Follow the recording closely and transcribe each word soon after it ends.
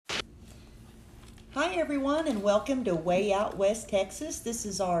Hi, everyone, and welcome to Way Out West Texas. This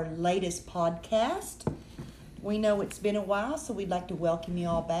is our latest podcast. We know it's been a while, so we'd like to welcome you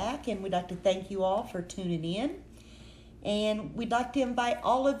all back, and we'd like to thank you all for tuning in. And we'd like to invite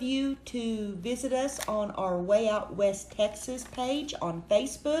all of you to visit us on our Way Out West Texas page on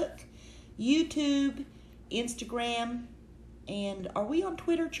Facebook, YouTube, Instagram, and are we on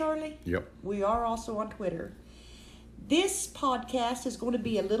Twitter, Charlie? Yep. We are also on Twitter. This podcast is going to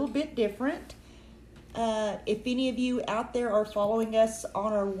be a little bit different. If any of you out there are following us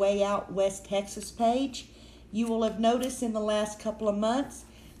on our Way Out West Texas page, you will have noticed in the last couple of months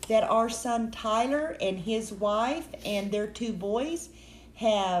that our son Tyler and his wife and their two boys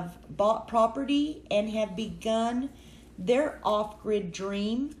have bought property and have begun their off-grid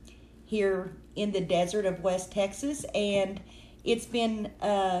dream here in the desert of West Texas. And it's been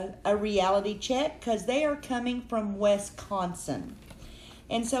a reality check because they are coming from Wisconsin.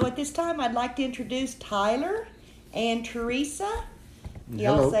 And so at this time, I'd like to introduce Tyler and Teresa.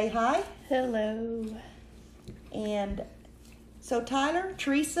 Y'all Hello. say hi. Hello. And so Tyler,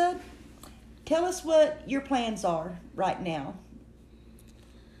 Teresa, tell us what your plans are right now.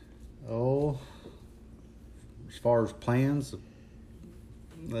 Oh, as far as plans,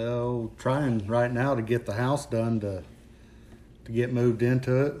 well, trying right now to get the house done to get moved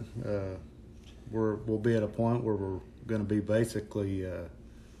into it. We'll be at a point where we're going to be basically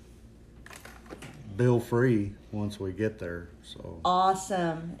bill free once we get there. So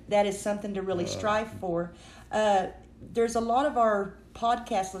Awesome. That is something to really strive for. There's a lot of our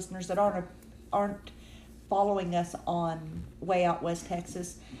podcast listeners that aren't following us on Way Out West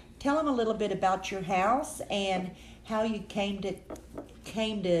Texas. Tell them a little bit about your house and how you came to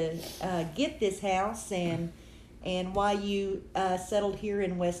get this house and why you settled here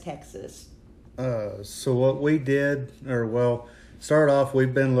in West Texas. So what we did, start off,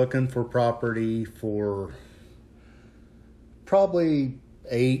 we've been looking for property for probably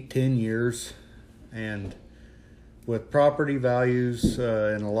 8-10 years, and with property values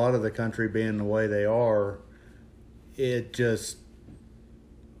in a lot of the country being the way they are,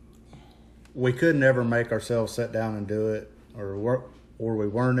 we couldn't ever make ourselves sit down and do it, or we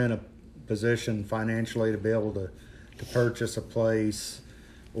weren't in a position financially to be able to purchase a place,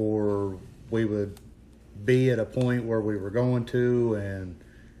 or we would be at a point where we were going to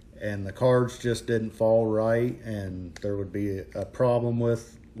and the cards just didn't fall right, and there would be a problem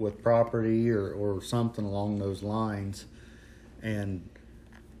with property or something along those lines. And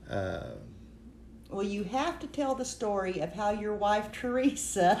well, you have to tell the story of how your wife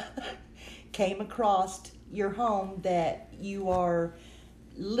Teresa came across your home that you are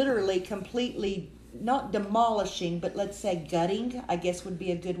literally completely not demolishing, but let's say gutting, I guess would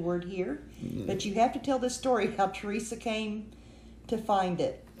be a good word here. But you have to tell the story how Teresa came to find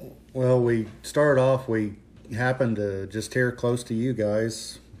it. Well, we happened to just here close to you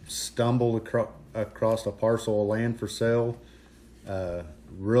guys, stumbled across a parcel of land for sale,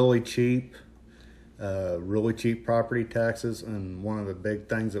 really cheap property taxes, and one of the big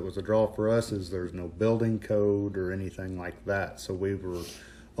things that was a draw for us is there's no building code or anything like that, so we were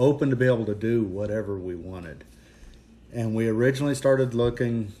open to be able to do whatever we wanted. And we originally started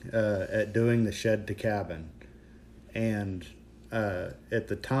looking at doing the shed to cabin, and at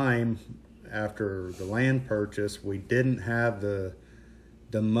the time after the land purchase, we didn't have the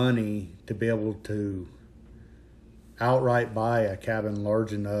money to be able to outright buy a cabin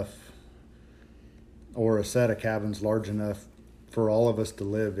large enough, or a set of cabins large enough for all of us to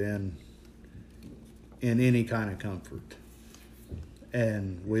live in any kind of comfort.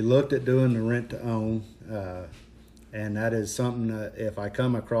 And we looked at doing the rent to own, and that is something that if I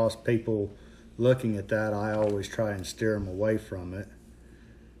come across people looking at that, I always try and steer them away from it.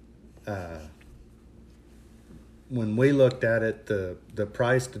 When we looked at it, the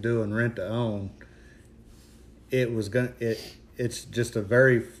price to do and rent to own, it's just a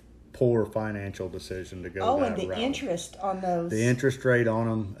very poor financial decision to go that route. Oh, and the interest on those. The interest rate on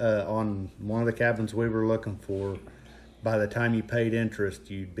them, on one of the cabins we were looking for, by the time you paid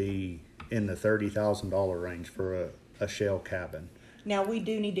interest, you'd be in the $30,000 range for a shell cabin. Now, we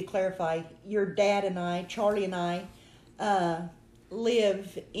do need to clarify, your dad and I, Charlie and I,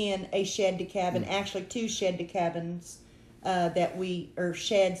 live in a shed to cabin, actually two shed to cabins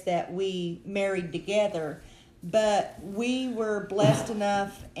sheds that we married together. But we were blessed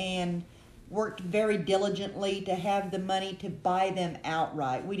enough and worked very diligently to have the money to buy them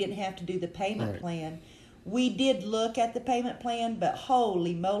outright. We didn't have to do the payment plan. We did look at the payment plan, but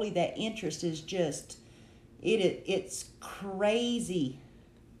holy moly, that interest is just, it's crazy.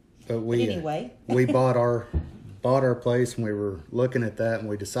 But Anyway. we bought our bought our place and we were looking at that, and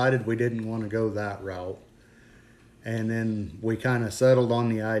we decided we didn't want to go that route. And then we kind of settled on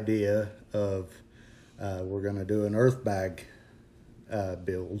the idea of we're going to do an earth bag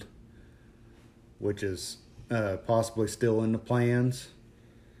build, which is possibly still in the plans.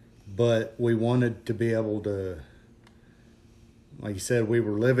 But we wanted to be able to, like you said, we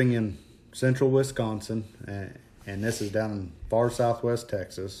were living in central Wisconsin, and this is down in far southwest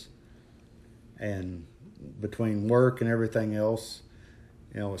Texas. And between work and everything else,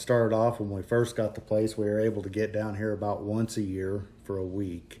 you know, it started off when we first got the place, we were able to get down here about once a year for a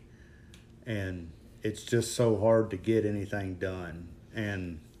week. And it's just so hard to get anything done.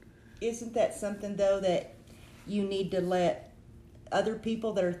 And isn't that something, though, that you need to let other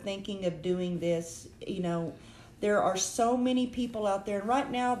people that are thinking of doing this, you know, there are so many people out there. And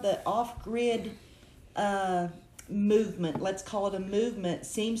right now, the off-grid movement, let's call it a movement,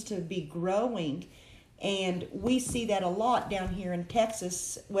 seems to be growing. And we see that a lot down here in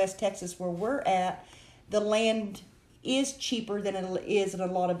Texas, West Texas, where we're at. The land is cheaper than it is in a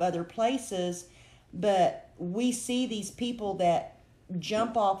lot of other places. But we see these people that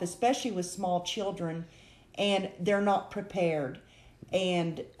jump off, especially with small children, and they're not prepared.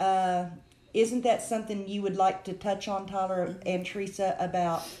 And isn't that something you would like to touch on, Tyler and Teresa,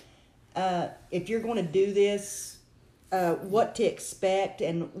 about if you're going to do this, what to expect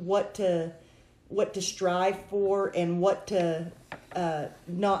and what to strive for, and what to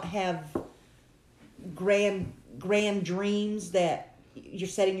not have grand dreams that you're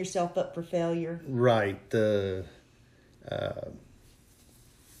setting yourself up for failure? right,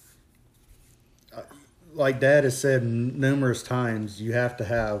 like Dad has said numerous times, you have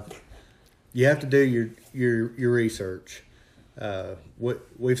to do your research.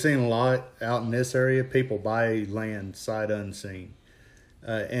 We've seen a lot out in this area. People buy land sight unseen,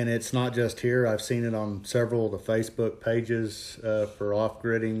 and it's not just here. I've seen it on several of the Facebook pages for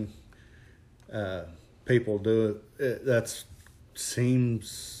off-gridding. People do it.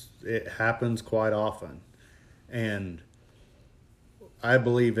 It happens quite often, and I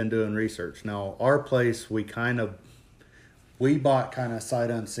believe in doing research. Now, our place, we bought kind of sight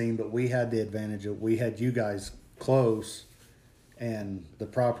unseen, but we had the advantage of we had you guys close, and the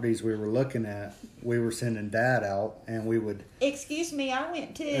properties we were looking at, we were sending Dad out, and we would. Excuse me, I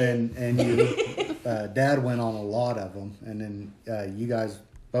went too. And you, Dad went on a lot of them, and then you guys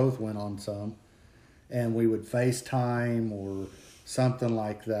both went on some, and we would FaceTime or something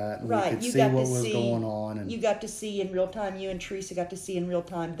like that. And right, we could you see got what to was see, going on, and you got to see in real time. You and Teresa got to see in real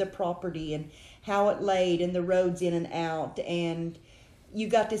time the property and how it laid and the roads in and out, and you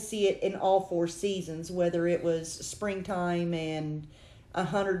got to see it in all four seasons, whether it was springtime and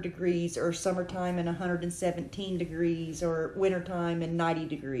 100 degrees, or summertime and 117 degrees, or wintertime and 90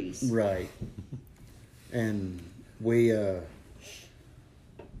 degrees. right. And we,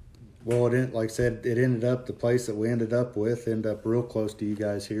 well, like I said, it ended up, the place that we ended up real close to you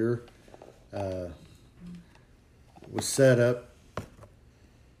guys here. Was set up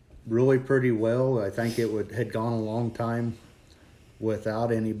really pretty well. I think had gone a long time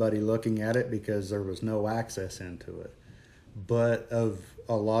without anybody looking at it because there was no access into it. But of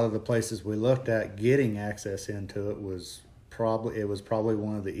a lot of the places we looked at, getting access into it was probably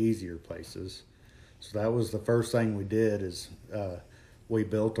one of the easier places. So that was the first thing we did is we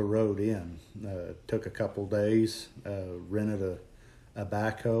built a road in. Took a couple days, rented a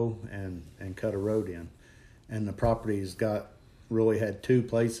backhoe and cut a road in. And the property's really had two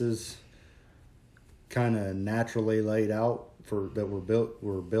places kind of naturally laid out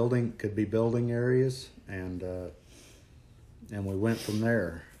were building, could be building areas, and we went from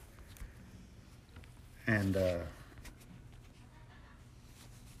there. And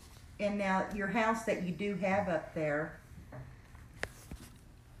now your house that you do have up there,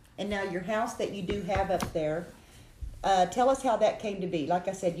 tell us how that came to be. Like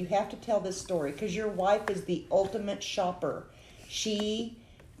I said, you have to tell this story because your wife is the ultimate shopper. She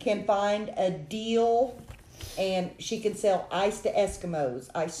can find a deal and she can sell ice to Eskimos.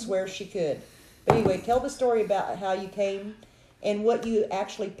 I swear she could. But anyway, tell the story about how you came and what you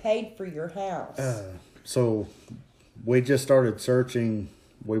actually paid for your house. So we just started searching.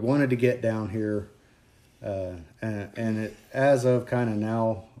 We wanted to get down here. And as of kind of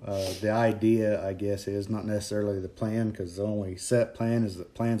now, the idea, I guess, is not necessarily the plan, because the only set plan is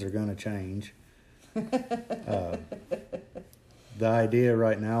that plans are going to change. The idea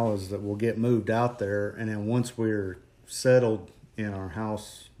right now is that we'll get moved out there, and then once we're settled in our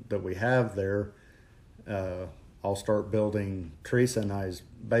house that we have there, I'll start building Teresa and I's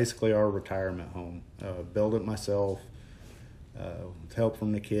basically our retirement home. Build it myself, with help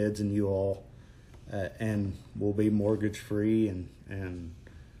from the kids and you all. and we'll be mortgage free and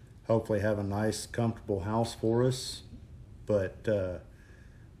hopefully have a nice, comfortable house for us. But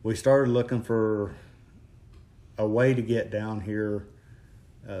we started looking for a way to get down here,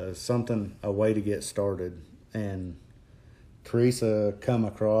 a way to get started. And Teresa come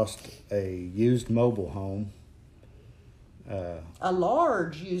across a used mobile home. A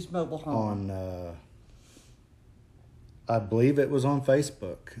large used mobile home. On, I believe it was on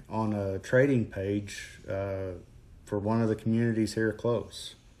Facebook, on a trading page for one of the communities here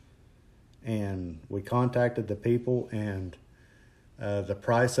close. And we contacted the people, and the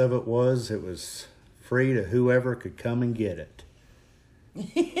price of it was free to whoever could come and get it.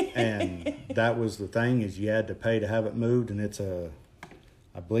 And that was the thing, is you had to pay to have it moved, and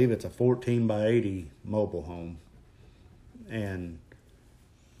I believe it's a 14 by 80 mobile home. And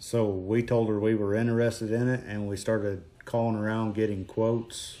so we told her we were interested in it, and we started calling around getting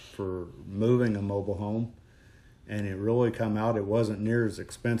quotes for moving a mobile home. And it really come out, it wasn't near as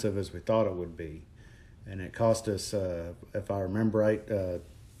expensive as we thought it would be. And it cost us, if I remember right,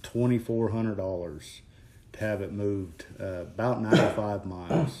 $2,400 to have it moved about 95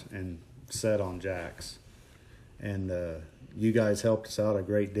 miles and set on jacks. And you guys helped us out a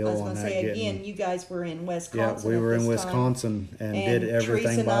great deal on that. Again, you guys were in Wisconsin. Yeah, we were in Wisconsin and did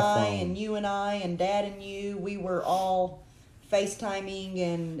everything Teresa by and phone. And you and I and Dad and you, we were all FaceTiming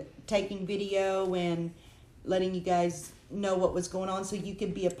and taking video and letting you guys know what was going on so you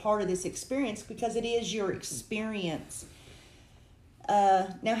could be a part of this experience, because it is your experience.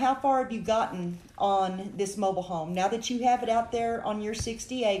 Now, how far have you gotten on this mobile home? Now that you have it out there on your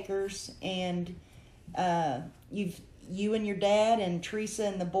 60 acres and you and your dad and Teresa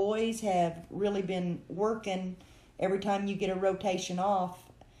and the boys have really been working every time you get a rotation off.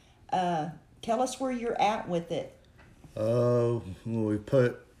 Tell us where you're at with it. We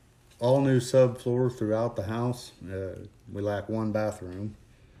put all new subfloor throughout the house. We lack one bathroom.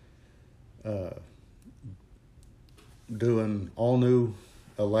 Doing all new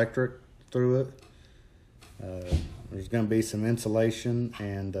electric through it. There's going to be some insulation,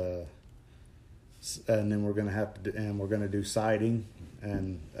 and then we're going to do siding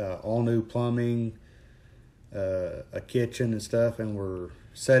and all new plumbing, a kitchen and stuff. And we're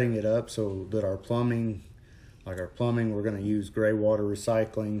setting it up so that our plumbing, we're going to use gray water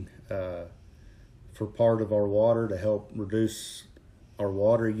recycling for part of our water to help reduce our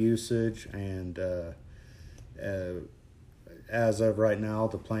water usage. And as of right now,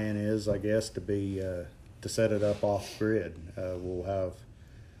 the plan is, I guess, to set it up off grid. We'll have,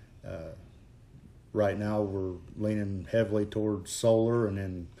 right now we're leaning heavily towards solar, and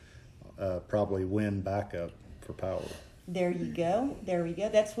then probably wind backup for power. There you go. There we go.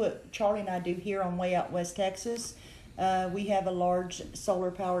 That's what Charlie and I do here on Way Out West Texas. We have a large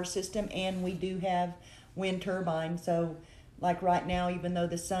solar power system, and we do have wind turbines. So like right now, even though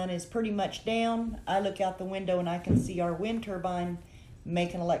the sun is pretty much down, I look out the window and I can see our wind turbine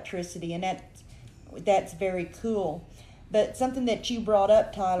making electricity, and that's very cool. But something that you brought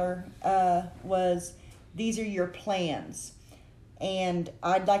up, Tyler, was these are your plans. And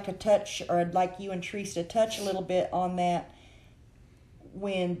I'd like you and Teresa to touch a little bit on that.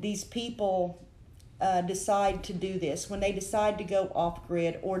 When these people decide to do this, when they decide to go off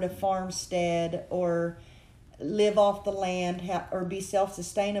grid or to farmstead or live off the land or be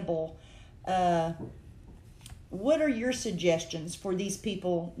self-sustainable, what are your suggestions for these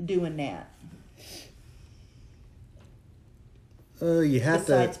people doing that?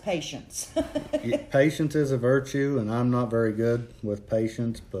 Besides patience. Patience is a virtue, and I'm not very good with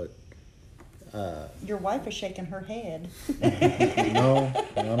patience, but your wife is shaking her head. No,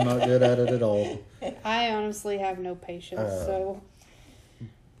 I'm not good at it at all. I honestly have no patience, so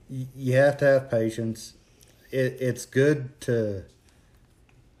you have to have patience. It's good to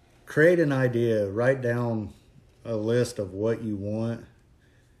create an idea, write down a list of what you want,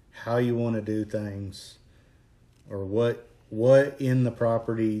 how you want to do things, or what in the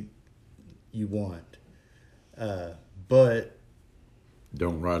property you want. But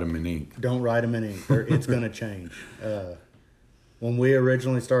don't write them in ink. Don't write them in ink. It's going to change. When we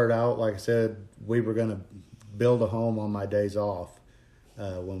originally started out, like I said, we were going to build a home on my days off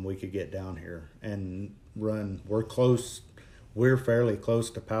when we could get down here and run. We're fairly close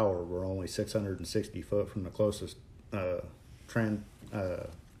to power. We're only 660 foot from the closest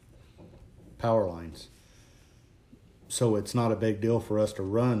power lines. So it's not a big deal for us to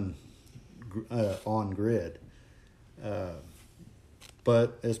run on grid.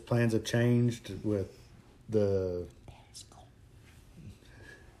 But as plans have changed with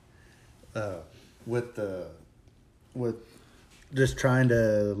with just trying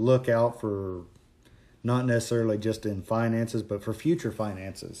to look out for not necessarily just in finances, but for future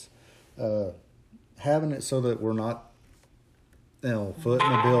finances. Having it so that we're not, footing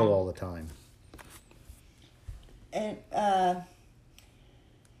the bill all the time. And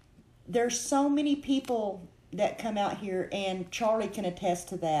there's so many people that come out here, and Charlie can attest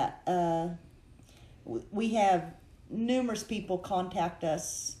to that. We have numerous people contact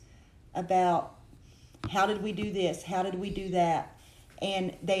us about how did we do this, how did we do that,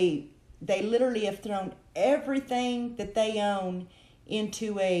 and they literally have thrown everything that they own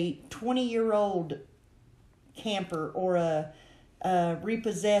into a 20-year-old camper or a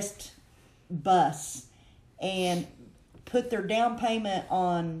repossessed bus and put their down payment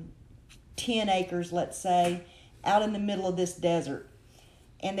on 10 acres, let's say, out in the middle of this desert.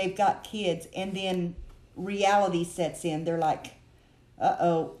 And they've got kids, and then reality sets in. They're like,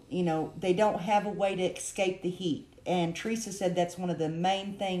 uh-oh, they don't have a way to escape the heat. And Teresa said that's one of the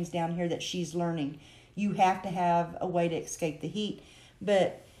main things down here that she's learning. You have to have a way to escape the heat.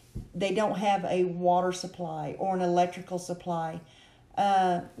 But they don't have a water supply or an electrical supply.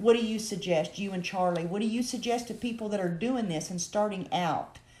 What do you suggest, you and Charlie? What do you suggest to people that are doing this and starting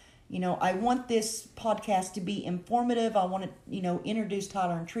out? I want this podcast to be informative. I want to, introduce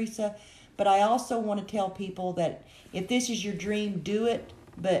Tyler and Teresa. But I also want to tell people that if this is your dream, do it.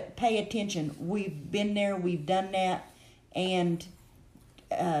 But pay attention. We've been there. We've done that. And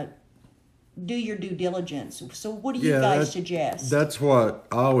do your due diligence. So what do you guys suggest? That's what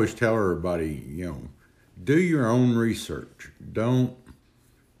I always tell everybody, do your own research. Don't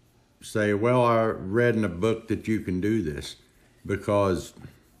say, well, I read in a book that you can do this. Because,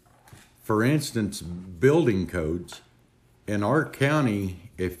 for instance, building codes, in our county,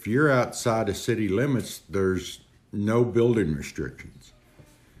 if you're outside of city limits, there's no building restrictions.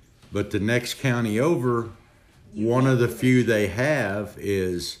 But the next county over, one of the few they have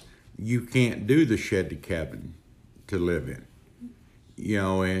is you can't do the shed cabin to live in.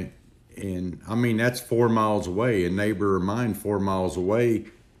 And I mean, that's 4 miles away. A neighbor of mine 4 miles away,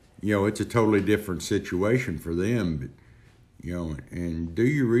 it's a totally different situation for them. But, and do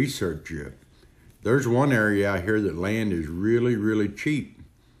your research. There's one area out here that land is really, really cheap.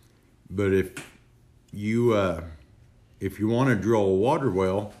 But if you want to drill a water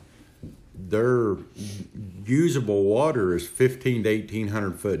well, their usable water is 1,500 to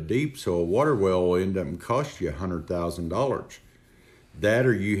 1,800 foot deep, so a water well will end up and cost you $100,000. That,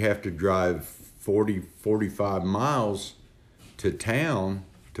 or you have to drive 45 miles to town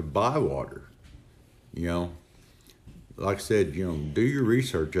to buy water. Like I said, do your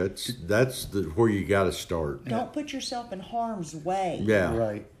research. That's where you got to start. Don't put yourself in harm's way. Yeah,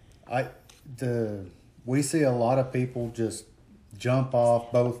 Right. We see a lot of people just jump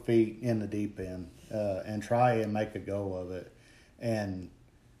off both feet in the deep end and try and make a go of it. And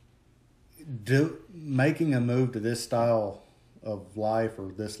making a move to this style of life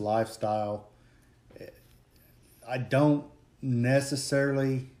or this lifestyle, I don't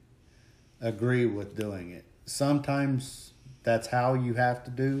necessarily agree with doing it. Sometimes that's how you have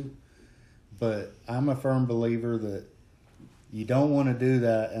to do, but I'm a firm believer that you don't want to do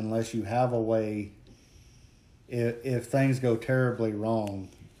that unless you have a way, if things go terribly wrong,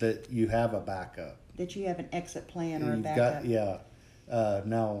 that you have a backup. That you have an exit plan or a You've backup.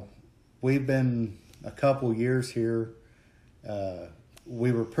 Now, we've been a couple years here.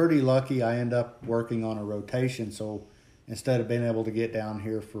 We were pretty lucky. I ended up working on a rotation, so instead of being able to get down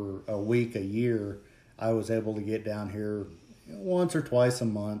here for a week, a year, I was able to get down here once or twice a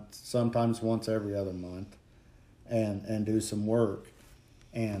month, sometimes once every other month, and do some work.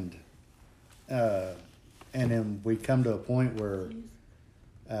 And then we come to a point where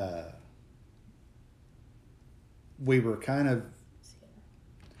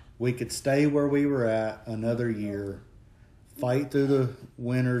we could stay where we were at another year, fight through the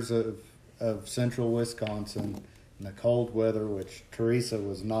winters of central Wisconsin and the cold weather, which Teresa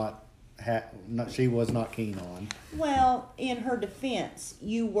was she was not keen on. Well, in her defense,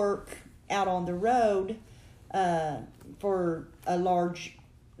 you work out on the road for a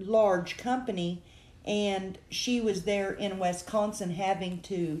large company, and she was there in Wisconsin having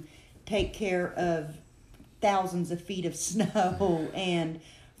to take care of thousands of feet of snow and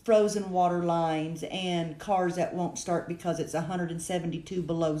frozen water lines and cars that won't start because it's 172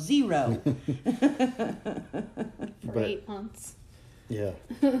 below zero. For 8 months. Yeah.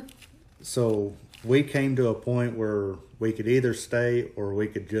 So we came to a point where we could either stay or we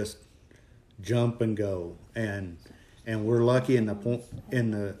could just jump and go. And we're lucky in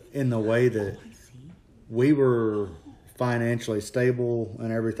the way that we were financially stable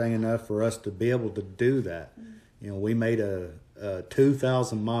and everything enough for us to be able to do that. We made a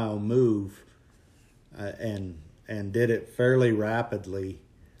 2,000 mile move and did it fairly rapidly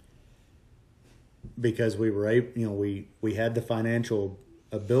because we were able, we had the financial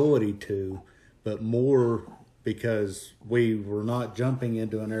ability to, but more because we were not jumping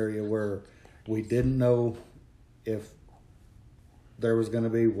into an area where we didn't know if there was going to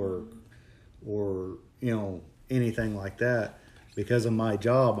be work or anything like that. Because of my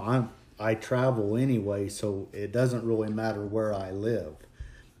job, I travel anyway, so it doesn't really matter where I live,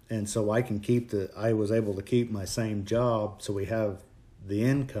 and so I was able to keep my same job, so we have the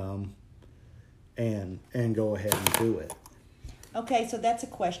income and go ahead and do it. Okay, so that's a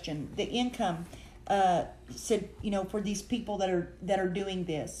question. The income, said, for these people that are doing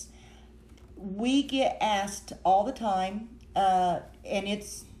this, we get asked all the time, and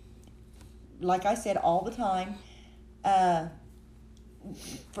it's like I said, all the time.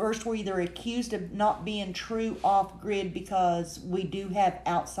 First, we're either accused of not being true off-grid because we do have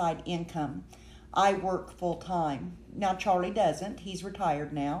outside income. I work full-time. Now, Charlie doesn't. He's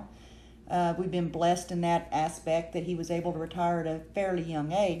retired now. We've been blessed in that aspect that he was able to retire at a fairly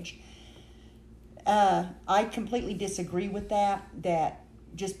young age. I completely disagree with that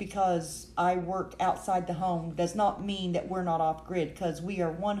just because I work outside the home does not mean that we're not off-grid, because we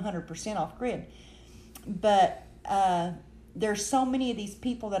are 100% off-grid. But there's so many of these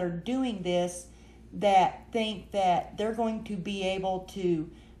people that are doing this that think that they're going to be able to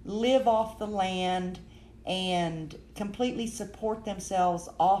live off the land and completely support themselves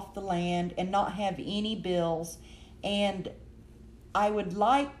off the land and not have any bills. And I would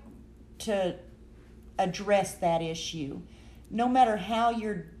like to address that issue. No matter how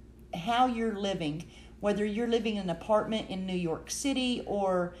you're living, whether you're living in an apartment in New York City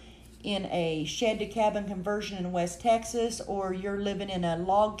or in a shed to cabin conversion in West Texas, or you're living in a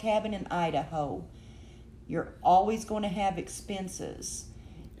log cabin in Idaho, you're always going to have expenses.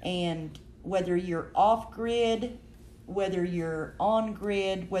 And whether you're off grid, whether you're on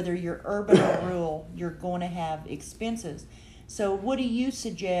grid, whether you're urban or rural, you're going to have expenses. So what do you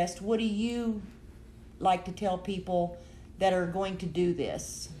suggest? What do you like to tell people that are going to do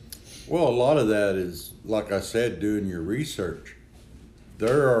this? Well, a lot of that is, like I said, doing your research.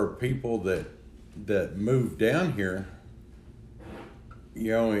 There are people that move down here,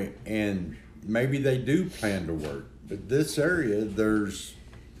 and maybe they do plan to work. But this area, there's,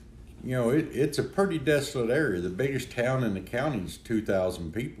 it's a pretty desolate area. The biggest town in the county is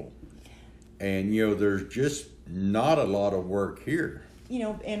 2,000 people. And, there's just not a lot of work here.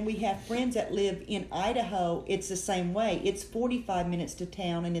 And we have friends that live in Idaho. It's the same way. It's 45 minutes to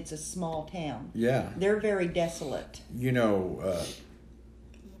town, and it's a small town. Yeah. They're very desolate.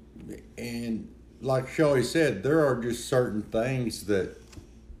 And like Shelley said, there are just certain things that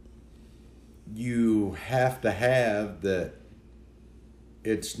you have to have that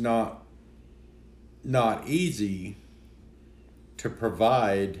it's not easy to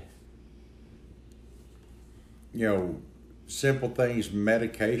provide, simple things,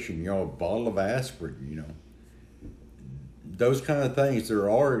 medication, a bottle of aspirin, those kind of things. There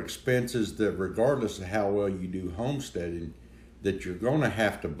are expenses that, regardless of how well you do homesteading, that you're going to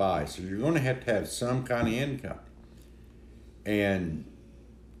have to buy. So you're going to have some kind of income. And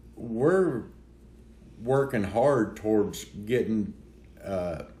we're working hard towards getting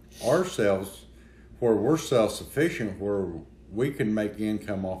ourselves where we're self-sufficient, where we can make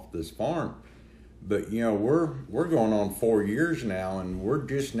income off this farm. But, we're going on 4 years now, and we're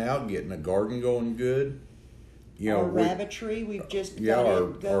just now getting a garden going good. Our rabbitry, we've just got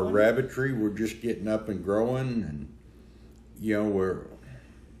it going. Our rabbitry, we're just getting up and growing, and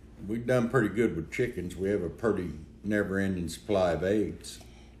we've done pretty good with chickens. We have a pretty never-ending supply of eggs.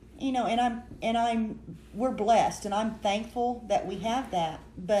 We're blessed, and I'm thankful that we have that.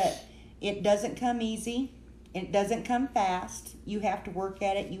 But it doesn't come easy. It doesn't come fast. You have to work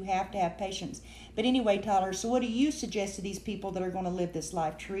at it. You have to have patience. But anyway, Tyler, so what do you suggest to these people that are going to live this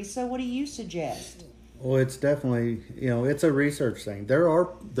life? Teresa, what do you suggest? Well, it's definitely, it's a research thing. There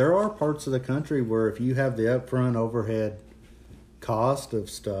are parts of the country where if you have the upfront overhead cost of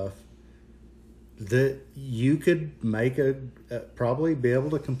stuff, that you could make probably be able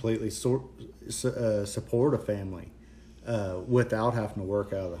to completely support a family without having to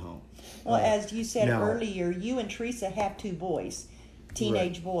work out of the home. Well, as you said earlier, you and Teresa have 2 boys,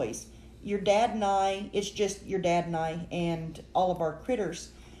 teenage right. boys. Your dad and I, it's just your dad and I and all of our critters.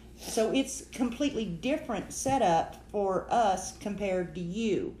 So it's completely different setup for us compared to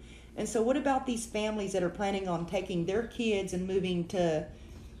you. And so what about these families that are planning on taking their kids and moving to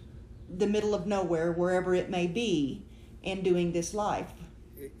the middle of nowhere, wherever it may be, and doing this life?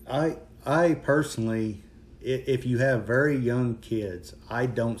 I personally, if you have very young kids, I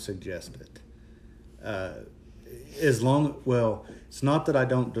don't suggest it. As long, well, it's not that I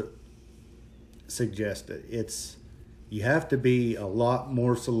don't suggest it. It's you have to be a lot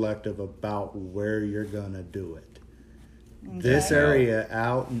more selective about where you're gonna do it. This area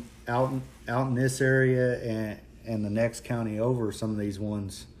out in this area and the next county over, some of these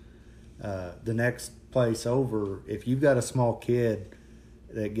ones, the next place over, if you've got a small kid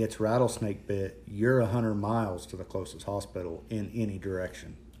that gets rattlesnake bit, you're 100 miles to the closest hospital in any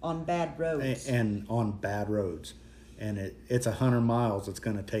direction. On bad roads. And on bad roads. And it's 100 miles. It's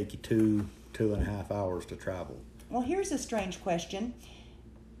going to take you 2.5 hours to travel. Well, here's a strange question.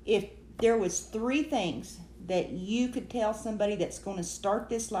 If there was 3 things that you could tell somebody that's going to start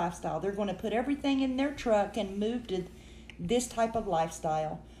this lifestyle, they're going to put everything in their truck and move to this type of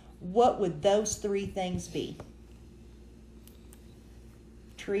lifestyle, what would those 3 things be?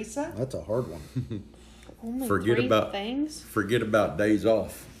 Teresa? That's a hard one. Only Forget 3 about- things. Forget about days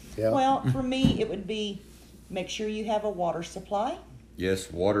off. Yeah. Well, for me, it would be make sure you have a water supply. Yes,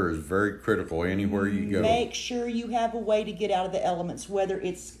 water is very critical anywhere you go. Make sure you have a way to get out of the elements, whether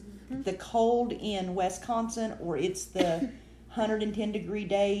it's the cold in Wisconsin or it's the 110-degree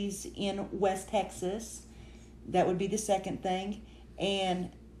days in West Texas. That would be the second thing. And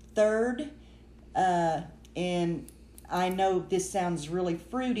third, and I know this sounds really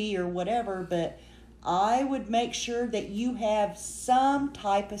fruity or whatever, but I would make sure that you have some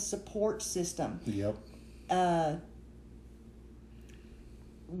type of support system. Yep.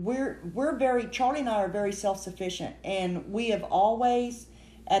 Charlie and I are very self-sufficient, and we have always,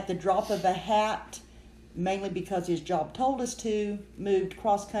 at the drop of a hat, mainly because his job told us to, moved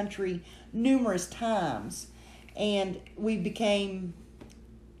cross-country numerous times, and we became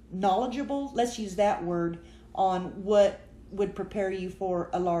knowledgeable, let's use that word, on what would prepare you for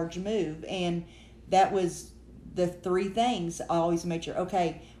a large move. And that was the 3 things I always made sure,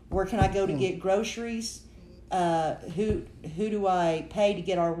 okay, where can I go to get groceries? Who do I pay to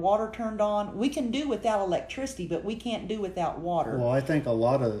get our water turned on? We can do without electricity, but we can't do without water. Well, I think a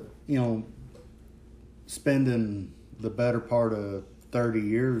lot of, spending the better part of 30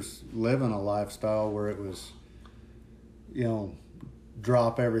 years living a lifestyle where it was,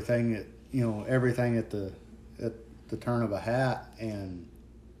 drop everything at, everything at the turn of a hat and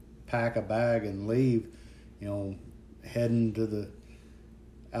pack a bag and leave, heading to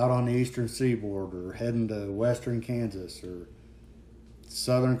out on the eastern seaboard or heading to western Kansas or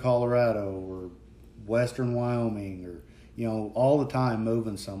southern Colorado or western Wyoming or, all the time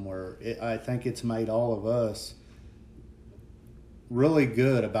moving somewhere. I think it's made all of us really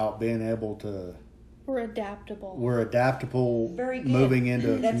good about being able to... We're adaptable. We're adaptable. Very good. Moving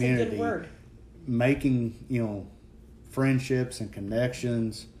into a That's community. a good word. Making, friendships and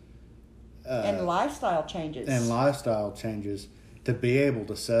connections. And lifestyle changes. To be able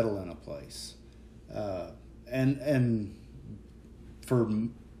to settle in a place, and for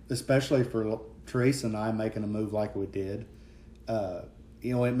especially for Teresa and I making a move like we did,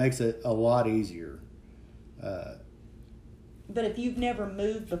 it makes it a lot easier. But if you've never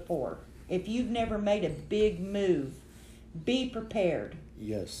moved before, if you've never made a big move, be prepared.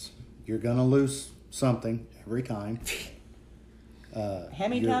 Yes, you're gonna lose something every time. How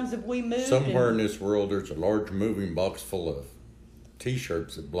many times have we moved? Somewhere in this world, there's a large moving box full of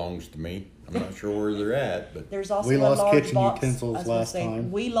T-shirts that belongs to me. I'm not sure where they're at, but There's also We a lost large kitchen box. utensils I was gonna last say,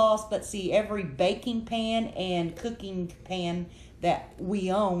 time. We lost, but see, every baking pan and cooking pan that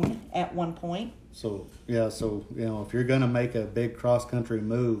we own at one point. So if you're gonna make a big cross country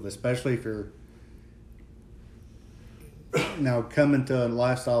move, especially if you're now coming to a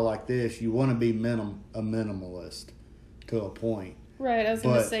lifestyle like this, you want to be a minimalist to a point. Right, I was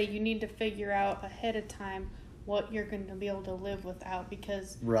going to But- say you need to figure out ahead of time what you're going to be able to live without,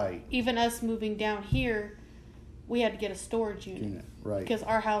 because Right. even us moving down here, we had to get a storage unit. Right. Because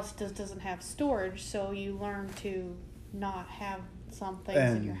our house just doesn't have storage, so you learn to not have some things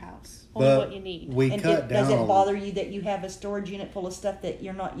in And- your house. Only But what you need. we And cut down. does it a- bother you that you have a storage unit full of stuff that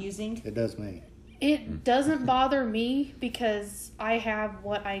you're not using? It does me. It doesn't bother me because I have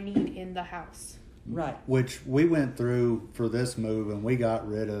what I need in the house. Right. Which we went through for this move, and we got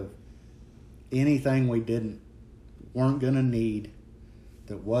rid of anything we weren't gonna need,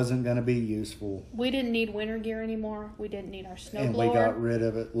 that wasn't gonna be useful, We didn't need winter gear anymore. We didn't need our snow and blower. we got rid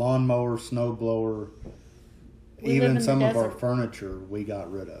of it. Lawnmower, snow blower, We live in even the some of our desert. furniture we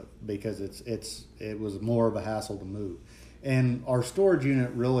got rid of because it was more of a hassle to move. And our storage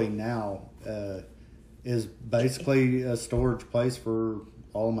unit really now is basically a storage place for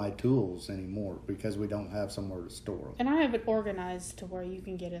all my tools anymore because we don't have somewhere to store them. And I have it organized to where you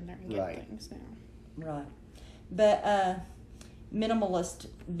can get in there and get Right. things now. Right. But minimalist,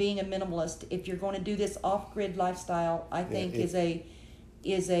 being a minimalist, if you're going to do this off-grid lifestyle, I think is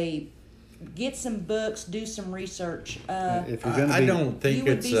a get some books, do some research. If you're going I to don't think you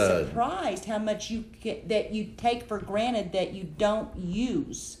would it's be surprised how much that you take for granted that you don't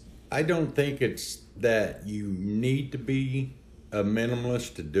use. I don't think it's that you need to be a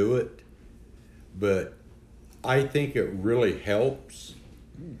minimalist to do it, but I think it really helps.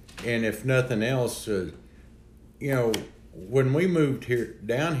 And if nothing else, when we moved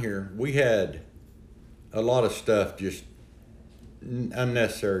down here, we had a lot of stuff, just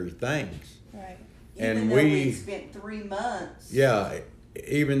unnecessary things. Right. And Even though we we spent 3 months. Yeah,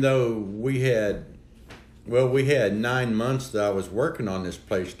 even though we had 9 months that I was working on this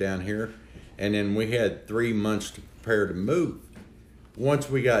place down here, and then we had 3 months to prepare to move. Once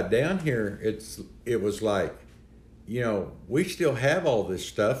we got down here, it was like, we still have all this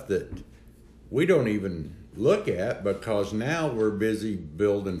stuff that we don't even look at because now we're busy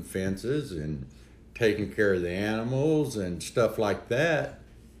building fences and taking care of the animals and stuff like that.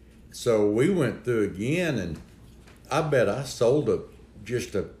 So we went through again, and I bet I sold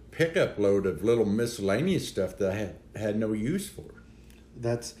just a pickup load of little miscellaneous stuff that I had no use for.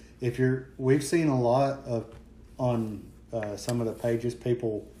 We've seen a lot of on some of the pages,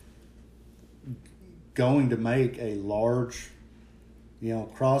 people going to make a large,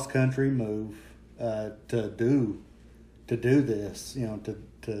 cross country move to do this,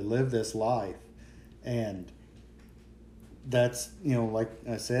 to live this life, and that's like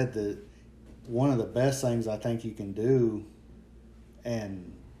I said, one of the best things I think you can do,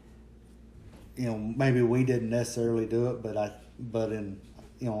 and maybe we didn't necessarily do it, but in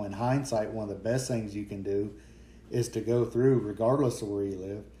hindsight, one of the best things you can do is to go through, regardless of where you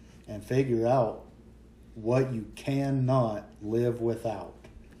live, and figure out what you cannot live without.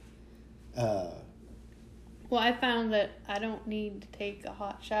 Well, I found that I don't need to take a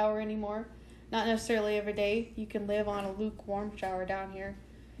hot shower anymore. Not necessarily every day. You can live on a lukewarm shower down here.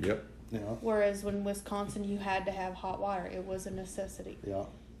 Yep. Yeah. Whereas when Wisconsin, you had to have hot water. It was a necessity. Yeah.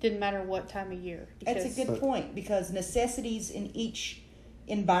 Didn't matter what time of year. That's a good point, because necessities in each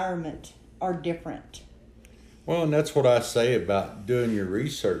environment are different. Well, and that's what I say about doing your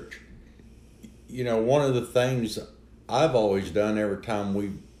research. One of the things I've always done every time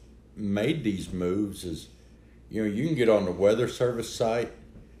we made these moves is, you can get on the Weather Service site.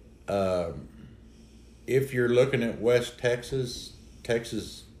 If you're looking at West Texas,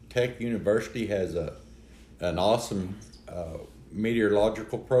 Texas Tech University has an awesome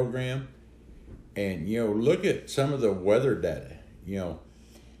meteorological program, and look at some of the weather data.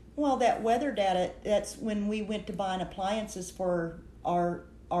 Well, that weather data, that's when we went to buying appliances for our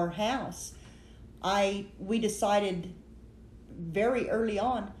house. We decided very early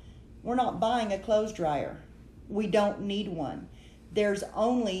on, we're not buying a clothes dryer. We don't need one. There's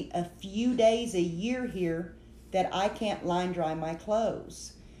only a few days a year here that I can't line dry my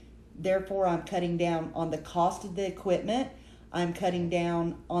clothes. Therefore, I'm cutting down on the cost of the equipment. I'm cutting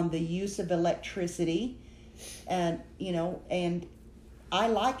down on the use of electricity, and I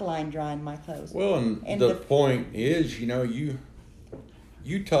like line drying my clothes. Well, and the point is, you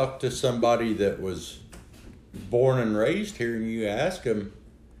talk to somebody that was born and raised here, and you ask them,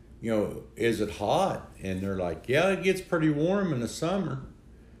 is it hot? And they're like, yeah, it gets pretty warm in the summer.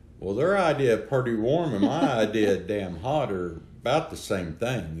 Well, their idea of pretty warm and my idea of damn hot are about the same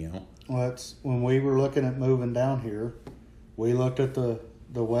thing, Well, it's when we were looking at moving down here, we looked at the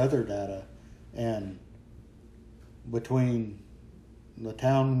weather data, and between the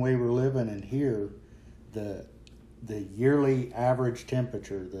town we were living in here, the yearly average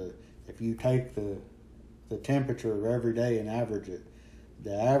temperature, if you take the temperature of every day and average it,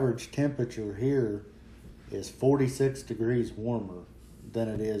 the average temperature here is 46 degrees warmer than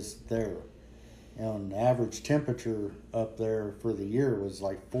it is there. And the average temperature up there for the year was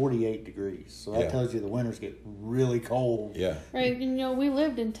like 48 degrees. So that tells you the winters get really cold. Yeah. Right. We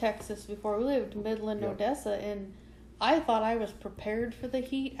lived in Texas before. We lived in Midland, Odessa, and I thought I was prepared for the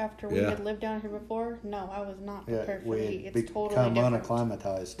heat after we had lived down here before. No, I was not prepared for the heat. It's totally different.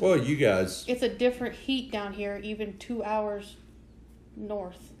 Unacclimatized. Well, you guys. It's a different heat down here, even 2 hours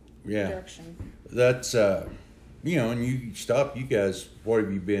north direction. That's and you guys, what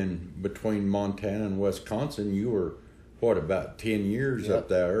have you been between Montana and Wisconsin? You were about 10 years up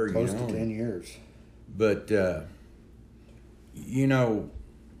there, close to 10 years. But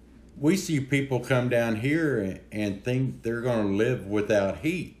we see people come down here and think they're going to live without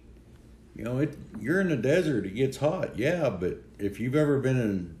heat. You're in the desert, it gets hot, but if you've ever been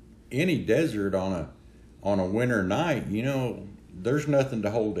in any desert on a winter night, there's nothing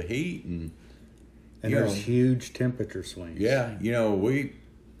to hold the heat, and And there's huge temperature swings. Yeah, we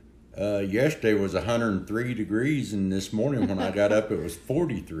yesterday was 103 degrees, and this morning when I got up, it was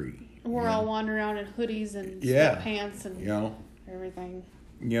 43. We're all wandering around in hoodies and sweatpants and everything.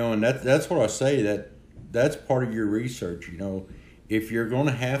 And that's what I say. That's part of your research. If you're going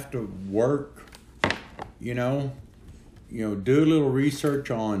to have to work, do a little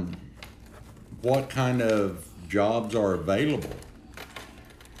research on what kind of jobs are available.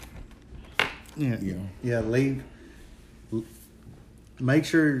 Make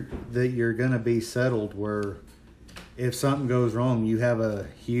sure that you're going to be settled where if something goes wrong, you have a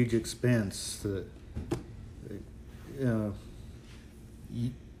huge expense that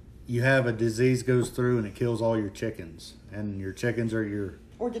you have a disease goes through and it kills all your chickens, and your chickens are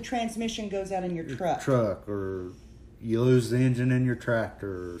or the transmission goes out in your truck, or you lose the engine in your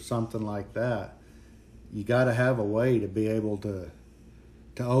tractor or something like that. You got to have a way to be able to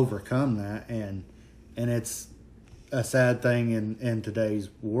overcome that, and it's a sad thing in today's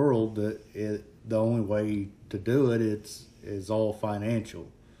world that the only way to do it is all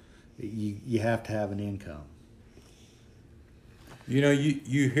financial. You have to have an income.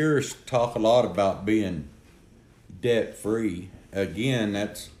 You hear us talk a lot about being debt free. Again,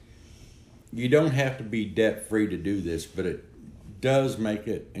 you don't have to be debt free to do this, but it does make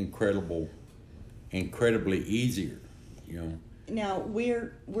it incredibly easier. Now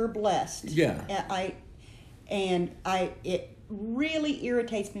we're blessed. Yeah. It really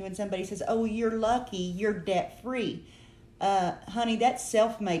irritates me when somebody says, "Oh, you're lucky, you're debt free." Honey, that's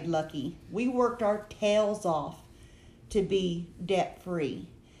self-made lucky. We worked our tails off to be debt free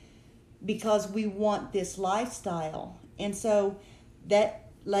because we want this lifestyle. And so that,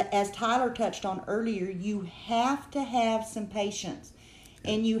 as Tyler touched on earlier, you have to have some patience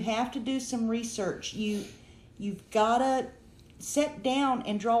and you have to do some research. You've got to sit down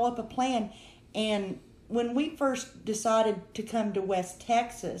and draw up a plan. And when we first decided to come to West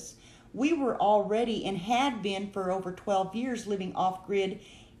Texas, we were already and had been for over 12 years living off-grid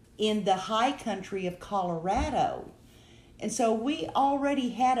in the high country of Colorado. And so we already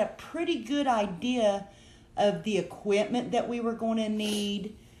had a pretty good idea of the equipment that we were going to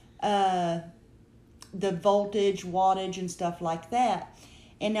need, the voltage, wattage, and stuff like that.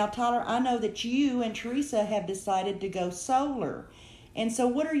 And now, Tyler, I know that you and Teresa have decided to go solar. And so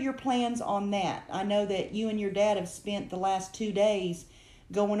what are your plans on that? I know that you and your dad have spent the last 2 days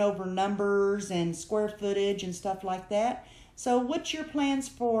going over numbers and square footage and stuff like that. So what's your plans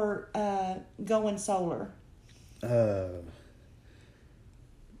for going solar?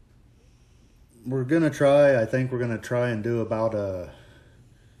 We're going to try, I think we're going to try and do about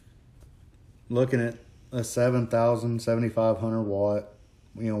looking at a 7,000, 7,500 watt.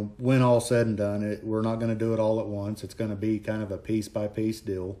 When all said and done, we're not going to do it all at once. It's going to be kind of a piece by piece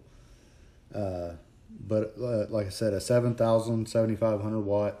deal. But like I said, a 7,000, 7,500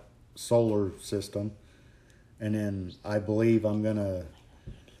 watt solar system. And then I believe I'm going to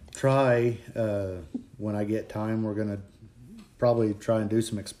try, when I get time, we're going to probably try and do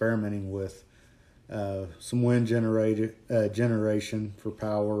some experimenting with some wind generation for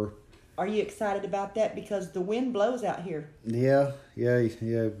power. Are you excited about that? Because the wind blows out here. Yeah. We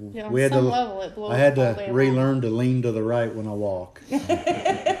had level, it blows. I had to relearn to lean to the right when I walk.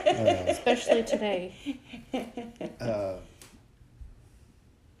 Especially today.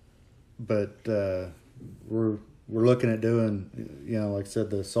 But we're looking at doing, like I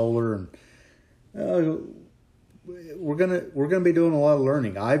said, the solar, and we're gonna be doing a lot of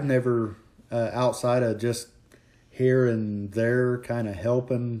learning. I've never, outside of just here and there kind of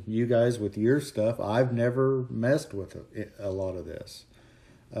helping you guys with your stuff, I've never messed with a lot of this.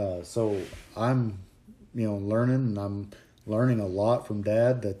 So I'm, learning, and I'm learning a lot from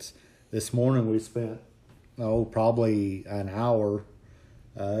Dad. This morning we spent, probably an hour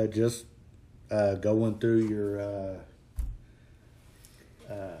just going through your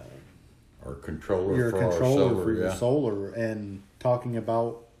controller for your solar and talking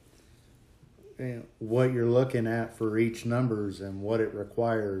about what you're looking at for each numbers and what it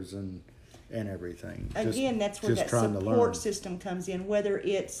requires and everything. Again, that's where that support system comes in, whether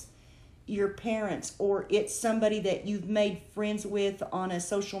it's your parents or it's somebody that you've made friends with on a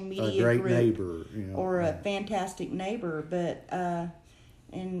social media great group, neighbor, or a fantastic neighbor. But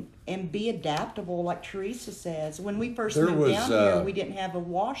and be adaptable, like Teresa says. When we first moved down here, we didn't have a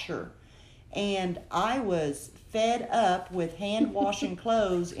washer, and I was fed up with hand washing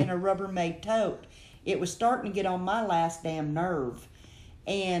clothes in a Rubbermaid tote. It was starting to get on my last damn nerve.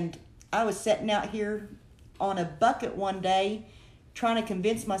 And I was sitting out here on a bucket one day trying to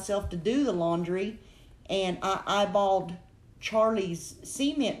convince myself to do the laundry, and I eyeballed Charlie's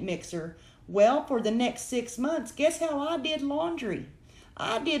cement mixer. Well, for the next 6 months, guess how I did laundry?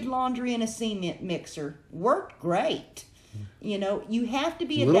 I did laundry in a cement mixer. Worked great. You know, you have to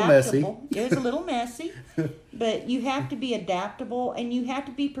be adaptable. It was a little messy, but you have to be adaptable and you have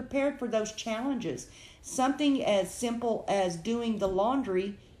to be prepared for those challenges. Something as simple as doing the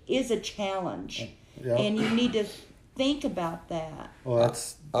laundry is a challenge. Yep. And you need to think about that. Well,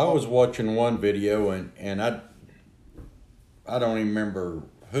 I was watching one video and I don't even remember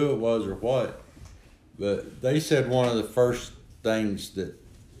who it was or what, but they said one of the first things that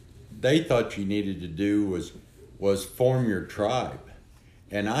they thought you needed to do was form your tribe.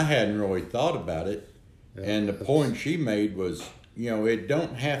 And I hadn't really thought about it. Yeah, and the point she made was, it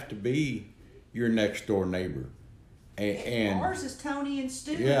don't have to be your next door neighbor. And ours is Tony and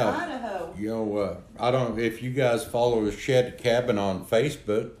Stu in Idaho. I don't know if you guys follow the Shed Cabin on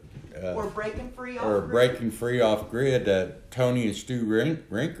Facebook. Or Breaking Free Off Grid. Tony and Stu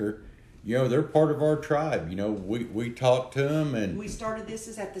Rinker. They're part of our tribe. We talked to them, and we started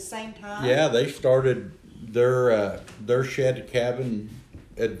this at the same time. Yeah, they started their Shed Cabin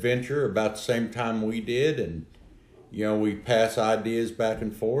adventure about the same time we did, and we pass ideas back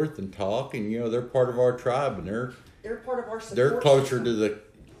and forth and talk, and they're part of our tribe, and they're part of our support they're closer system. to the.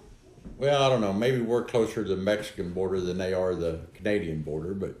 Well, I don't know. Maybe we're closer to the Mexican border than they are the Canadian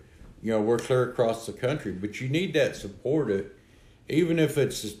border, but we're clear across the country. But you need that support, even if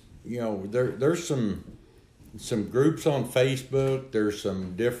it's there's some groups on Facebook. There's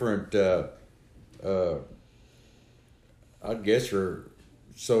some different. I guess are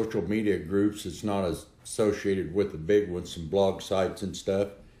social media groups. It's not as associated with the big ones, some blog sites and stuff.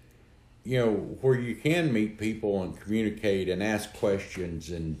 Where you can meet people and communicate and ask questions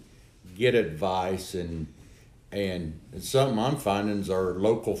and get advice and something I'm finding is our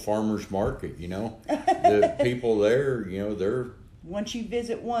local farmers market. The people there, they're. Once you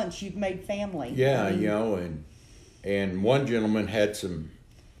visit once, you've made family. Yeah, and one gentleman had some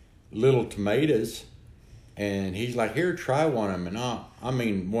little tomatoes. And he's like, here, try one of them. And I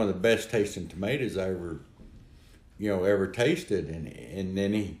mean, one of the best tasting tomatoes I ever tasted. And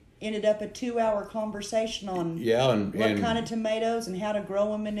then he ended up a 2-hour conversation on what kind of tomatoes and how to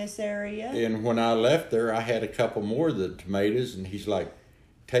grow them in this area. And when I left there, I had a couple more of the tomatoes. And he's like,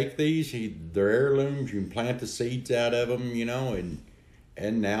 take these. They're heirlooms. You can plant the seeds out of them,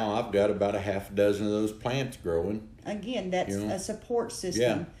 And now I've got about a half a dozen of those plants growing. Again, that's a support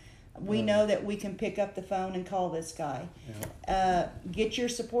system. Yeah. We know that we can pick up the phone and call this guy. Yeah. Get your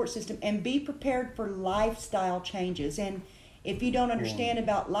support system and be prepared for lifestyle changes. And if you don't understand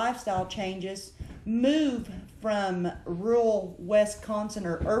about lifestyle changes, move from rural Wisconsin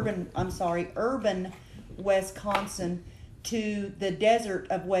or urban Wisconsin to the desert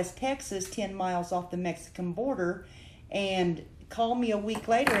of West Texas, 10 miles off the Mexican border, and call me a week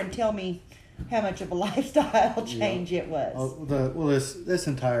later and tell me how much of a lifestyle change it was. This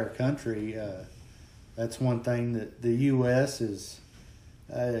entire country, that's one thing that the U.S. is.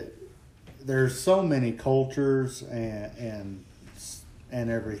 There's so many cultures and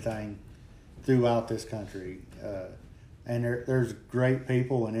everything throughout this country, and there's great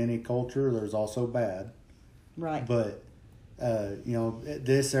people in any culture. There's also bad, right? But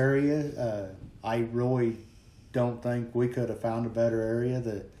this area, I really don't think we could have found a better area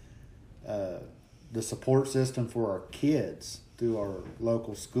that. The support system for our kids through our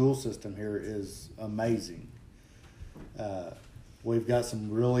local school system here is amazing. We've got some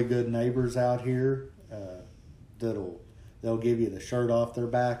really good neighbors out here they'll give you the shirt off their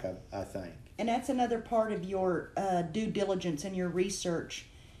back, I think. And that's another part of your due diligence and your research.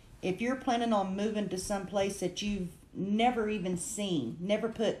 If you're planning on moving to some place that you've never even seen, never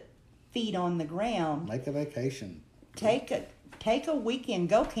put feet on the ground, make a vacation. Take a weekend,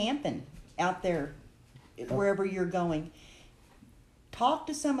 go camping out there, wherever you're going. Talk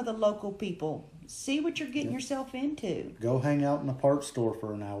to some of the local people. See what you're getting yourself into. Go hang out in a parts store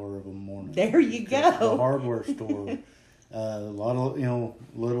for an hour of a morning. There you go. The hardware store. A lot of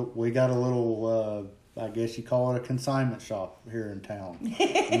we got a little. I guess you call it a consignment shop here in town.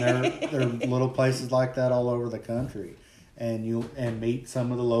 And there are little places like that all over the country, and meet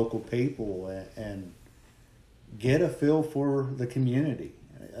some of the local people and get a feel for the community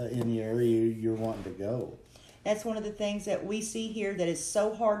in the area you're wanting to go. That's one of the things that we see here that is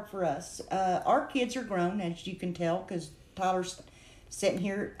so hard for us. Our kids are grown, as you can tell, because Tyler's sitting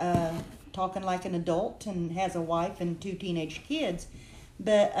here talking like an adult and has a wife and 2 teenage kids.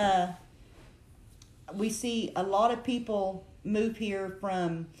 But we see a lot of people move here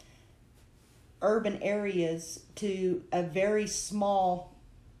from urban areas to a very small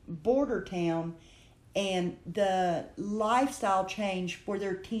border town, and the lifestyle change for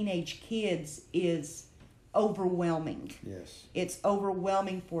their teenage kids is overwhelming. Yes. It's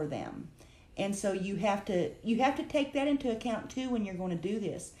overwhelming for them. And so you have to take that into account too when you're going to do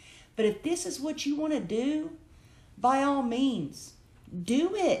this. But if this is what you want to do, by all means,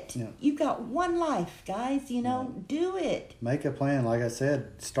 do it. Yeah. You've got one life, guys, do it. Make a plan. Like I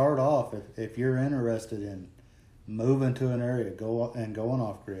said, start off if you're interested in moving to an area, going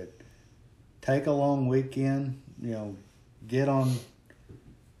off grid. Take a long weekend, get on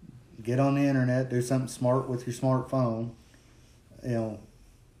the internet, do something smart with your smartphone.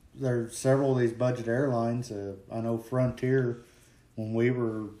 There's several of these budget airlines. I know Frontier, when we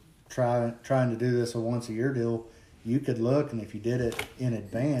were trying to do this a once a year deal, you could look, and if you did it in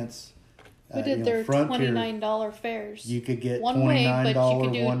advance, we did their Frontier, $29 fares. You could get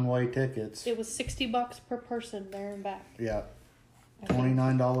 $29 one-way tickets. It was $60 per person there and back. Yeah,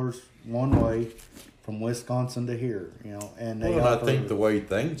 $29 one way from Wisconsin to here. And they. Well, I think the way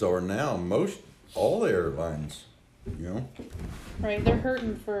things are now, all the airlines, Right, they're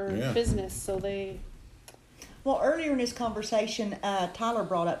hurting for business, so they. Well, earlier in this conversation, Tyler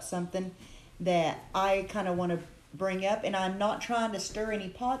brought up something that I kind of want to bring up, and I'm not trying to stir any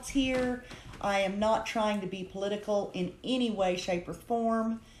pots here. I am not trying to be political in any way, shape, or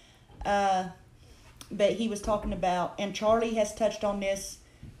form. But he was talking about, and Charlie has touched on this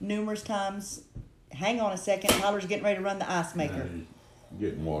numerous times. Hang on a second. Tyler's getting ready to run the ice maker.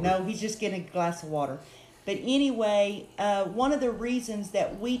 Getting water. No, he's just getting a glass of water. But anyway, one of the reasons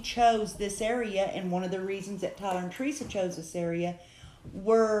that we chose this area, and one of the reasons that Tyler and Teresa chose this area,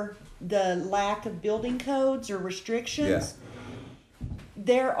 were the lack of building codes or restrictions. Yeah.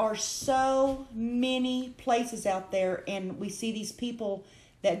 There are so many places out there, and we see these people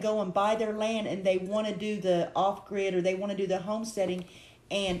that go and buy their land, and they want to do the off-grid, or they want to do the homesteading,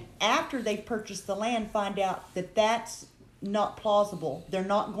 and after they've purchased the land, find out that that's not plausible. They're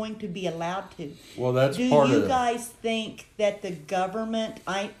not going to be allowed to. Well, that's do part of. Do you guys think that the government?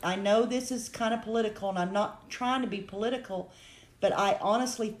 I know this is kind of political, and I'm not trying to be political, but I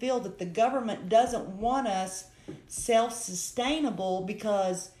honestly feel that the government doesn't want us self-sustainable,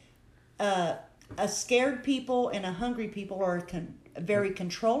 because a scared people and a hungry people are very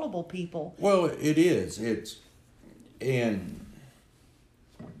controllable people. Well, it is. And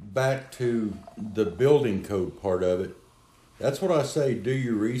back to the building code part of it, that's what I say, do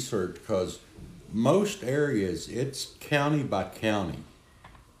your research, because most areas, it's county by county.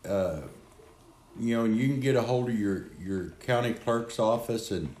 And you can get a hold of your county clerk's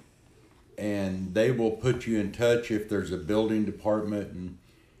office, and they will put you in touch if there's a building department, and,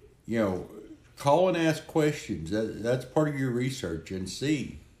 call and ask questions. That's part of your research, and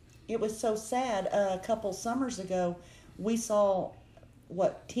see. It was so sad. A couple summers ago, we saw,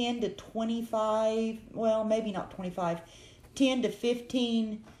 10 to 25, well, maybe not 25, 10 to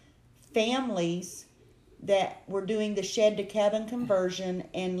 15 families that were doing the shed to cabin conversion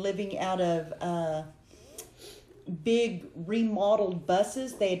and living out of big remodeled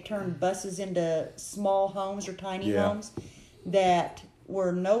buses. They had turned buses into small homes or tiny homes that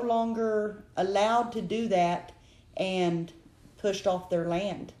were no longer allowed to do that, and pushed off their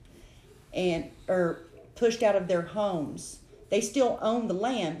land or pushed out of their homes. They still own the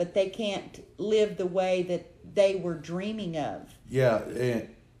land, but they can't live the way that they were dreaming of. Yeah,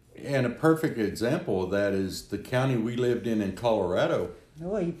 and a perfect example of that is the county we lived in Colorado.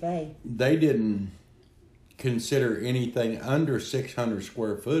 Oy vey. They didn't consider anything under 600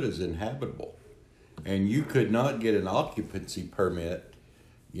 square foot as inhabitable. And you could not get an occupancy permit,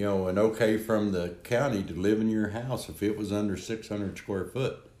 an okay from the county to live in your house if it was under 600 square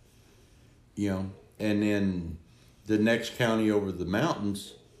foot. And then the next county over the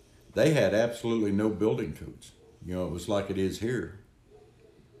mountains, they had absolutely no building codes. It was like it is here.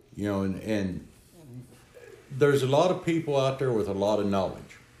 And there's a lot of people out there with a lot of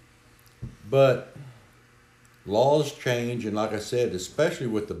knowledge. But laws change, and like I said, especially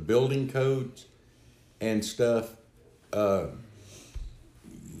with the building codes and stuff,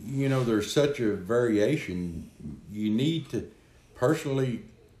 there's such a variation. You need to, personally,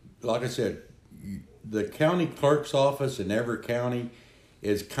 like I said, the county clerk's office in every county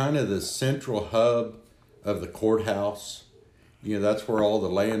is kind of the central hub of the courthouse. That's where all the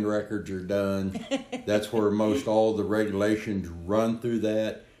land records are done. That's where most all the regulations run through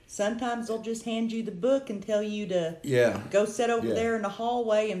that. Sometimes they'll just hand you the book and tell you to go sit over there in the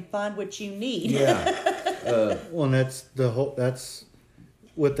hallway and find what you need. Well, and that's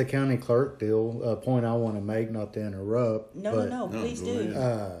with the county clerk deal. A point I want to make, not to interrupt. No, please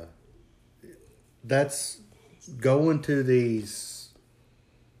do. That's going to these,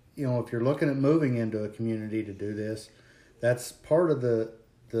 if you're looking at moving into a community to do this, that's part of the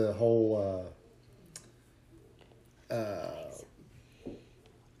whole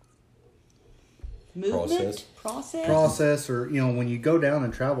movement process. Or when you go down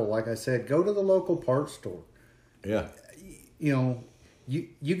and travel, like I said, go to the local parts store. Yeah.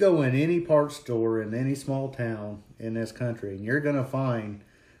 You go in any parts store in any small town in this country, and you're gonna find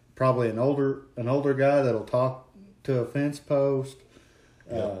probably an older guy that'll talk to a fence post,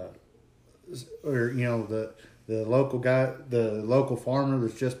 or the local guy, the local farmer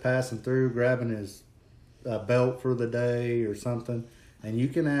that's just passing through, grabbing his belt for the day or something, and you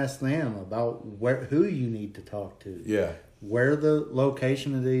can ask them about who you need to talk to, where the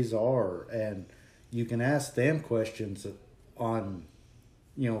location of these are, and you can ask them questions on,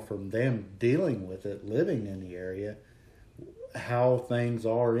 from them dealing with it, living in the area, how things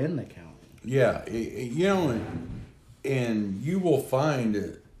are in the county. Yeah, and you will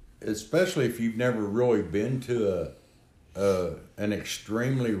find, especially if you've never really been to an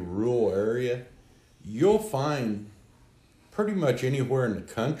extremely rural area, you'll find pretty much anywhere in the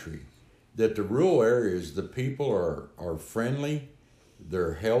country that the rural areas, the people are friendly,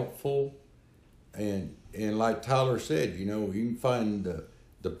 they're helpful, and like Tyler said, you can find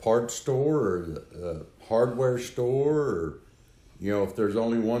the parts store or the hardware store, or if there's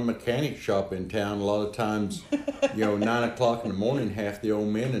only one mechanic shop in town, a lot of times, 9:00 in the morning, half the old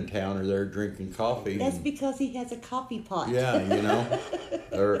men in town are there drinking coffee. That's because he has a coffee pot. Yeah,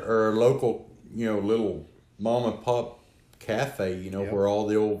 or a local, little mom and pop cafe, where all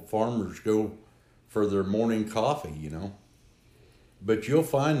the old farmers go for their morning coffee, But you'll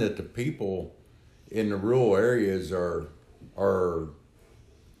find that the people in the rural areas are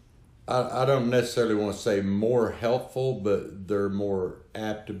I don't necessarily want to say more helpful, but they're more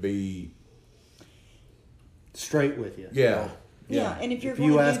apt to be straight with you. Yeah. And if you're if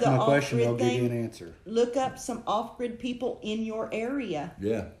going you to ask do the them a question, they'll off-grid give you an thing, answer. look up some off-grid people in your area.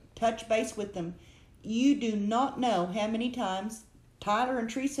 Yeah. Touch base with them. You do not know how many times Tyler and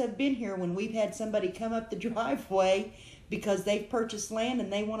Teresa have been here when we've had somebody come up the driveway because they've purchased land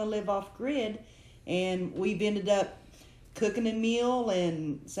and they want to live off-grid, and we've ended up cooking a meal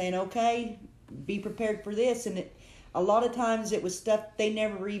and saying, okay, be prepared for this. And a lot of times it was stuff they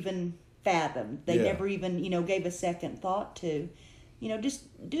never even fathomed. They never even, gave a second thought to.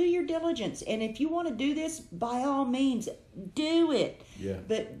 Just do your diligence. And if you want to do this, by all means, do it. Yeah.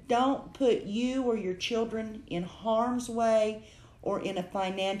 But don't put you or your children in harm's way or in a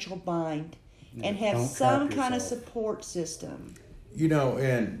financial bind. And have some kind of support system.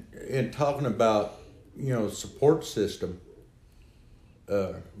 And talking about, support system,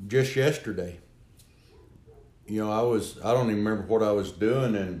 just yesterday, I don't even remember what I was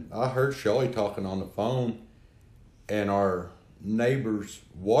doing, and I heard Shelley talking on the phone, and our neighbor's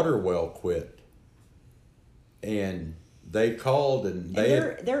water well quit. And they called, and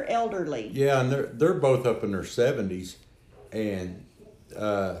they're elderly. Yeah, and they're both up in their 70s, and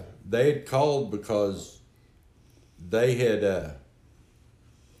they had called because they had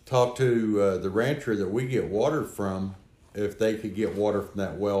talked to the rancher that we get water from, if they could get water from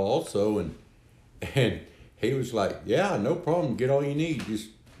that well also, and he was like, yeah, no problem, get all you need, just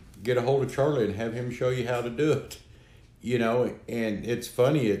get a hold of Charlie and have him show you how to do it. And it's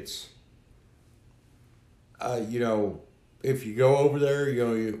funny, it's if you go over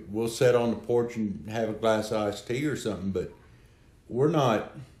there, we'll sit on the porch and have a glass of iced tea or something, but we're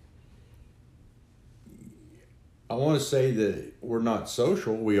not, I want to say that we're not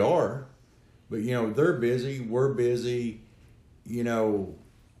social. We are, but they're busy. We're busy.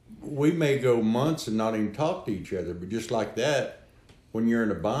 We may go months and not even talk to each other. But just like that, when you're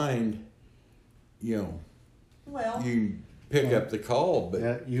in a bind, you pick up the call.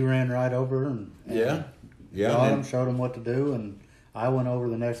 But you ran right over and got them, showed them what to do, and I went over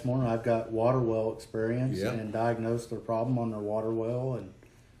the next morning. I've got water well experience and diagnosed their problem on their water well, and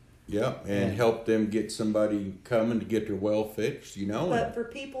help them get somebody coming to get their well fixed, But for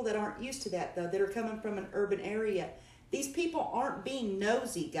people that aren't used to that, though, that are coming from an urban area, these people aren't being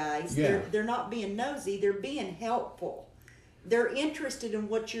nosy, guys. Yeah. They're not being nosy. They're being helpful. They're interested in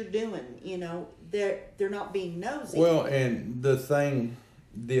what you're doing, They're not being nosy. Well, and the thing,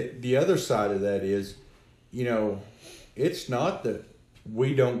 the other side of that is, it's not that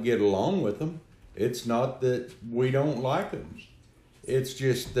we don't get along with them. It's not that we don't like them. It's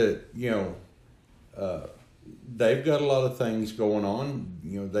just that, they've got a lot of things going on.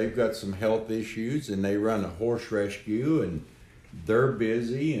 They've got some health issues, and they run a horse rescue, and they're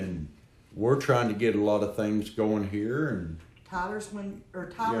busy, and we're trying to get a lot of things going here. And Tyler's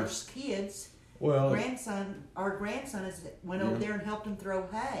kids Well, our grandson went over there and helped him throw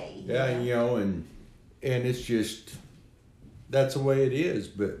hay. Yeah, and it's just, that's the way it is.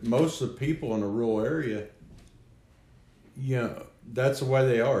 But most of the people in a rural area, that's the way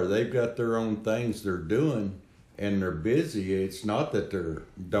they are. They've got their own things they're doing, and they're busy. It's not that they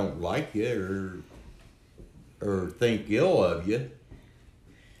don't like you or think ill of you,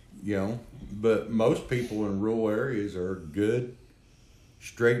 But most people in rural areas are good,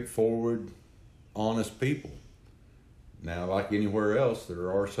 straightforward, honest people. Now, like anywhere else,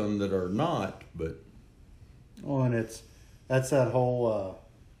 there are some that are not, but... Well, and that's that whole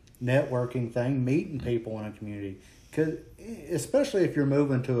networking thing, meeting people in a community. 'Cause especially if you're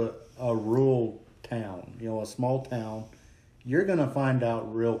moving to a rural town, a small town, you're going to find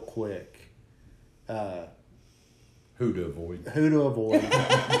out real quick who to avoid.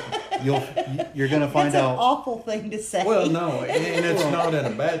 You're going to find out. That's an awful thing to say. Well, no, and it's not in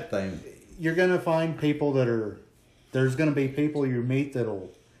a bad thing. You're going to find people there's going to be people you meet that'll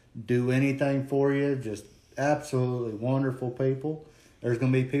do anything for you, just absolutely wonderful people. There's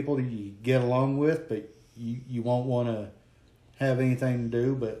going to be people that you get along with, but you won't want to have anything to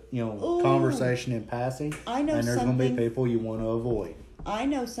do but, conversation in passing. I know and there's something, going to be people you want to avoid. I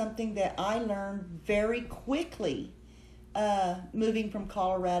know something that I learned very quickly moving from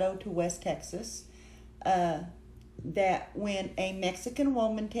Colorado to West Texas, that when a Mexican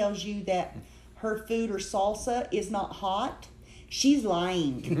woman tells you that her food or salsa is not hot, she's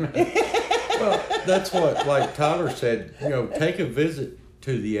lying. Well, that's what, like Tyler said, take a visit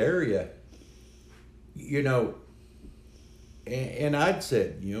to the area, and I'd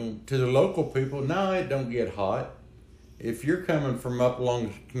said, to the local people, no, it don't get hot. If you're coming from up along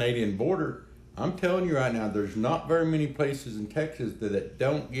the Canadian border, I'm telling you right now, there's not very many places in Texas that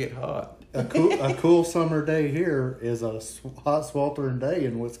don't get hot. A cool summer day here is a hot sweltering day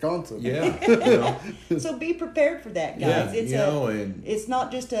in Wisconsin. Yeah. So be prepared for that, guys. Yeah, it's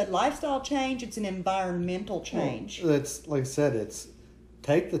not just a lifestyle change, it's an environmental change. Well, it's like I said,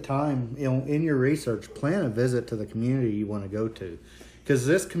 take the time, in your research, plan a visit to the community you want to go to. Because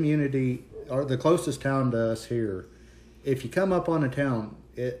this community, or the closest town to us here, if you come up on a town,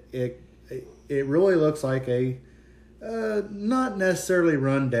 it really looks like a not necessarily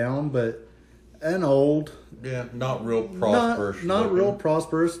run down, but an old, not real prosperous, not real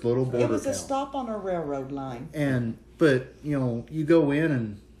prosperous little border town. It was a stop on a railroad line. But you go in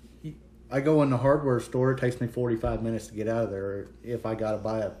and I go in the hardware store. It takes me 45 minutes to get out of there if I got to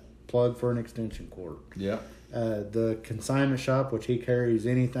buy a plug for an extension cord. Yeah. The consignment shop, which he carries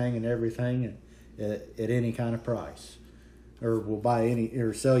anything and everything at any kind of price, or will buy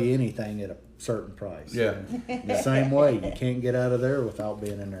or sell you anything at a certain price. Yeah. The same way, you can't get out of there without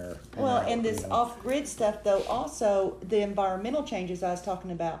being in there. Well, and this off-grid stuff, though, also the environmental changes I was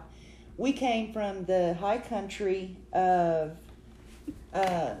talking about. We came from the high country of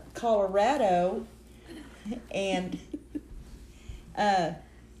Colorado, and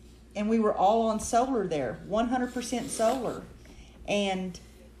we were all on solar there, 100% solar, and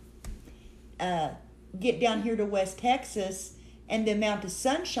get down here to West Texas, and the amount of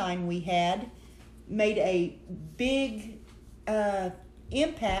sunshine we had made a big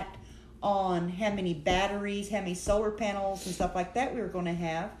impact on how many batteries, how many solar panels and stuff like that we were going to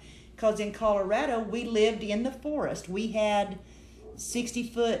have. Because in Colorado, we lived in the forest. We had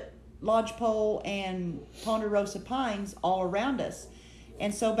 60-foot lodgepole and ponderosa pines all around us.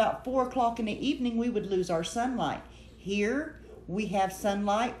 And so about 4 o'clock in the evening, we would lose our sunlight. Here, we have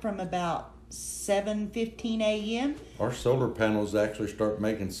sunlight from about 7:15 a.m. Our solar panels actually start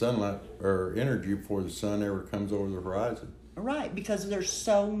making sunlight or energy before the sun ever comes over the horizon. Right, because there's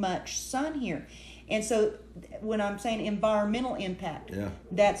so much sun here. And so when I'm saying environmental impact,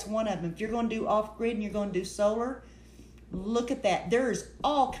 that's one of them. If you're going to do off-grid and you're going to do solar, look at that. There's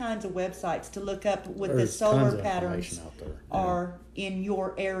all kinds of websites to look up what the solar patterns are in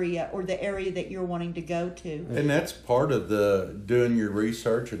your area or the area that you're wanting to go to. And that's part of the doing your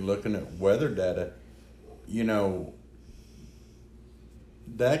research and looking at weather data.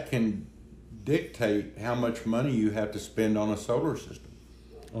 That can dictate how much money you have to spend on a solar system.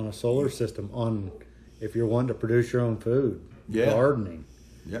 On a solar system, if you're wanting to produce your own food, gardening,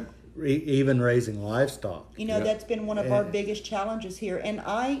 even raising livestock. That's been one of our biggest challenges here. And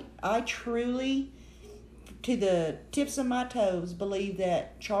I truly, to the tips of my toes, believe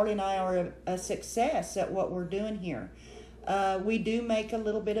that Charlie and I are a success at what we're doing here. We do make a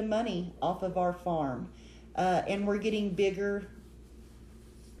little bit of money off of our farm, and we're getting bigger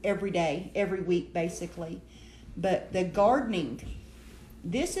every day, every week, basically. But the gardening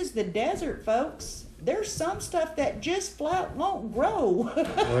this is the desert, folks. There's some stuff that just flat won't grow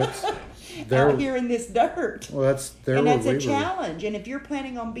out here in this dirt. Well, that's a challenge. And if you're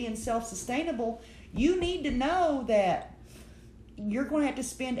planning on being self-sustainable, you need to know that you're going to have to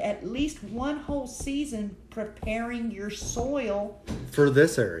spend at least one whole season preparing your soil for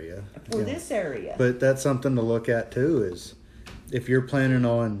this area. But that's something to look at too, is if you're planning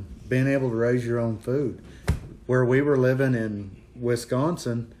on being able to raise your own food. Where we were living in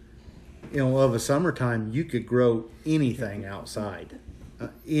Wisconsin, of a summertime, you could grow anything outside,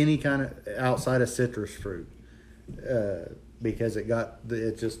 any kind of outside of citrus fruit, because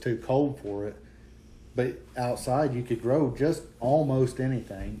it's just too cold for it. But outside, you could grow just almost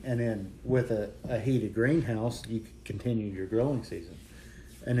anything, and then with a heated greenhouse, you could continue your growing season.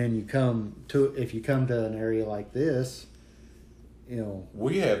 And then if you come to an area like this,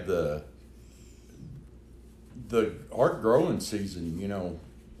 we have our growing season.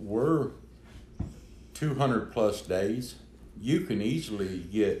 We're 200 plus days. You can easily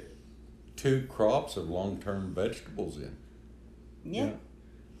get 2 crops of long-term vegetables in. Yeah.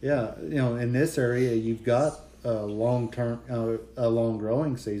 Yeah, in this area, you've got a long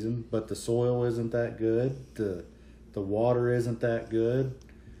growing season, but the soil isn't that good. The water isn't that good,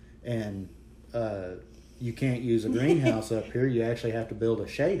 and you can't use a greenhouse up here. You actually have to build a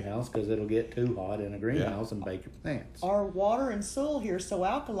shade house because it'll get too hot in a greenhouse and bake your plants. Our water and soil here is so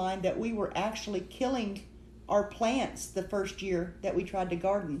alkaline that we were actually killing our plants the first year that we tried to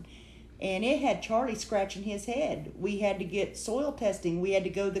garden. And it had Charlie scratching his head. We had to get soil testing. We had to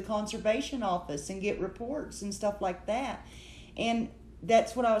go to the conservation office and get reports and stuff like that. And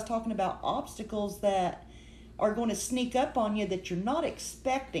that's what I was talking about, obstacles that are going to sneak up on you that you're not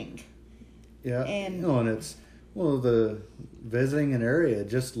expecting. Yeah, and it's the visiting an area,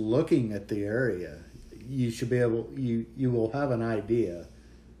 just looking at the area, you should be able, you will have an idea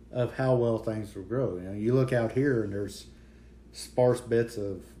of how well things will grow. You look out here and there's sparse bits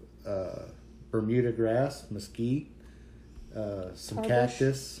of Bermuda grass, mesquite, some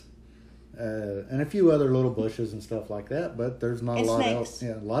cactus, and a few other little bushes and stuff like that. But there's not a lot else.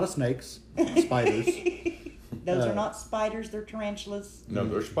 Yeah, a lot of snakes, spiders. Those are not spiders; they're tarantulas. No,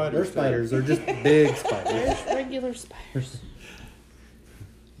 they're spiders. They're spiders. They're just big spiders. They're regular spiders.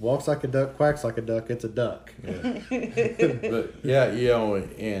 Walks like a duck, quacks like a duck. It's a duck. Yeah. But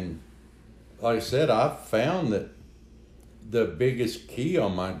and like I said, I've found that the biggest key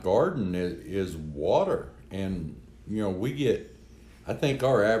on my garden is water. And, we get, I think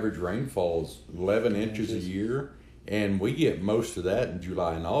our average rainfall is 11 inches a year, and we get most of that in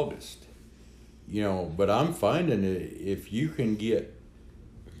July and August. But I'm finding if you can get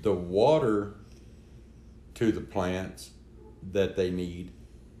the water to the plants that they need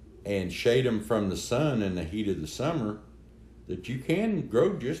and shade them from the sun in the heat of the summer, that you can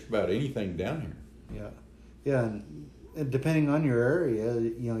grow just about anything down here. Yeah. And depending on your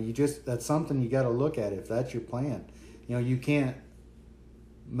area, that's something you got to look at if that's your plan. You can't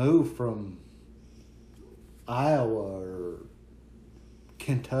move from Iowa or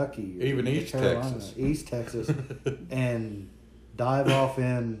Kentucky or even East Texas and dive off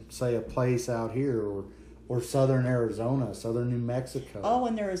in, say, a place out here or southern Arizona, southern New Mexico. Oh,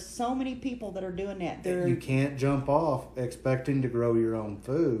 and there are so many people that are doing that. You can't jump off expecting to grow your own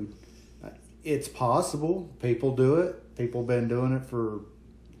food. It's possible. People do it. People have been doing it for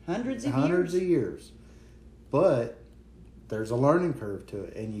hundreds of years. But there's a learning curve to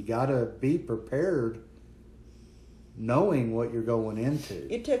it, and you got to be prepared knowing what you're going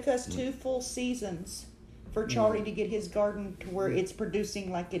into. It took us 2 full seasons for Charlie to get his garden to where it's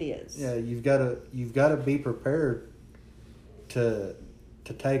producing like it is. Yeah, you've got to be prepared to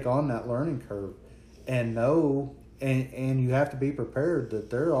take on that learning curve and know. And you have to be prepared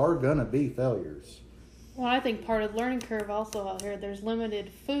that there are going to be failures. Well, I think part of the learning curve also out here, there's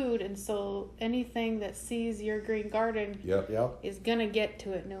limited food, and so anything that sees your green garden is going to get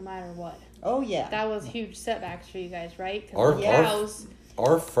to it no matter what. Oh, yeah. That was huge setbacks for you guys, right?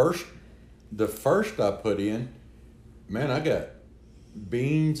 The first I put in, man, I got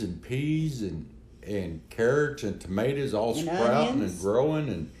beans and peas and carrots and tomatoes all sprouting onions. And growing,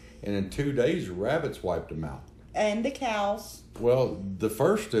 and in 2 days, rabbits wiped them out. And the cows. Well, the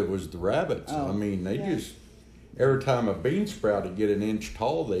first it was the rabbits. Oh, I mean, they just, every time a bean sprout would get an inch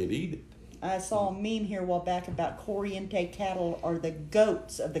tall, they'd eat it. I saw a meme here a while back about Corriente cattle are the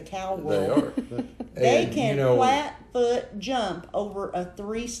goats of the cow They world. are. They can flat-foot jump over a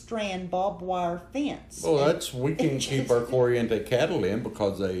 3-strand barbed wire fence. Well, we can't keep our Corriente cattle in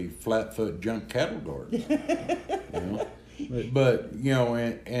because they flat-foot junk cattle guards. But,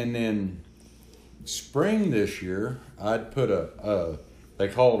 and then spring this year, I'd put they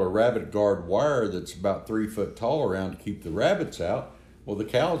call it a rabbit guard wire that's about 3 foot tall around to keep the rabbits out. Well, the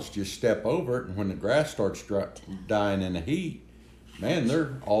cows just step over it, and when the grass starts dying in the heat, man,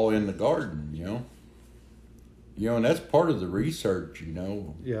 they're all in the garden, you know. You know, and that's part of the research, you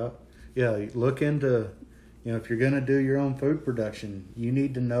know. Yeah. Look into, you know, if you're going to do your own food production, you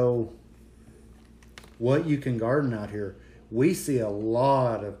need to know what you can garden out here. We see a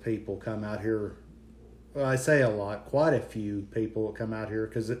lot of people come out here. Well, I say a lot, quite a few people come out here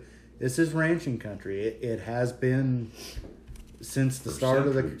because this is ranching country. It has been since the start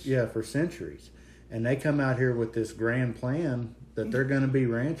of for centuries. And they come out here with this grand plan that they're going to be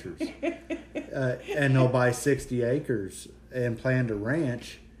ranchers. And they'll buy 60 acres and plan to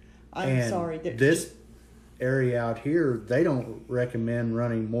ranch. I'm sorry. This area out here, they don't recommend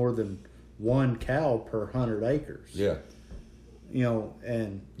running more than one cow per 100 acres. Yeah. You know,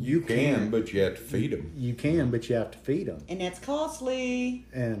 and you can, but you have to feed them. You can, but you have to feed them. And that's costly.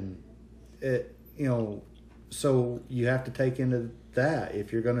 And it, you know, so you have to take into that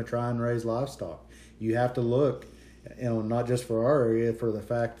if you're going to try and raise livestock. You have to look, you know, not just for our area, for the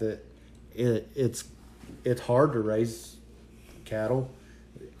fact that it's hard to raise cattle.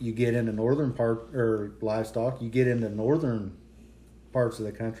 You get into northern part or livestock, you get into northern parts of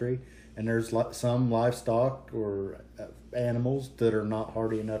the country, and there's some livestock or animals that are not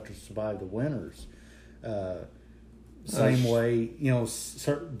hardy enough to survive the winters. Same way, you know,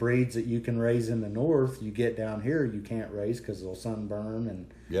 certain breeds that you can raise in the north, you get down here, you can't raise because they'll sunburn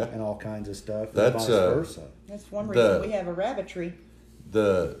and all kinds of stuff. That's vice versa. That's one reason we have a rabbitry.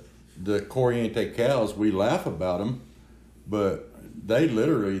 The Corriente cows, we laugh about them, but they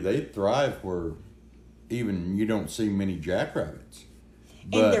thrive where even you don't see many jackrabbits.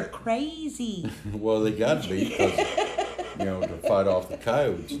 And they're crazy. Well, they got to be because, you know, to fight off the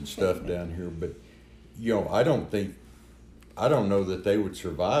coyotes and stuff down here. But, you know, I don't know that they would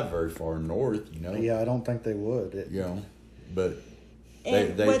survive very far north, you know. Yeah, I don't think they would. You know, but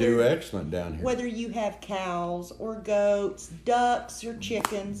they do excellent down here. Whether you have cows or goats, ducks or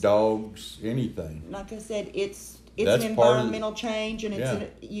chickens. Dogs, anything. Like I said, it's That's an environmental change, and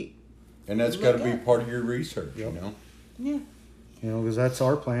and that's got to be part of your research, you know. Yeah. You know, because that's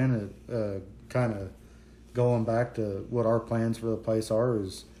our plan. Kind of going back to what our plans for the place are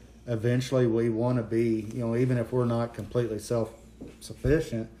is eventually we want to be, you know, even if we're not completely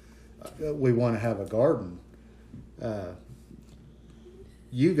self-sufficient, we want to have a garden.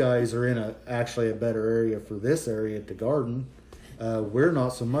 You guys are in actually a better area for this area to garden. We're not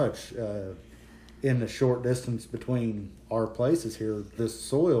so much. In the short distance between our places here, this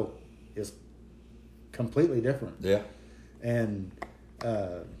soil is completely different. Yeah. And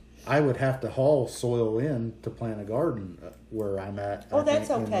I would have to haul soil in to plant a garden where I'm at. Oh, that's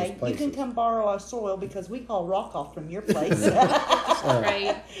okay. You can come borrow our soil because we haul rock off from your place.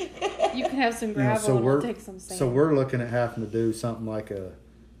 Right. You can have some gravel and we'll take some sand. So we're looking at having to do something like a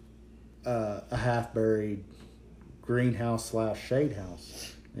half-buried greenhouse / shade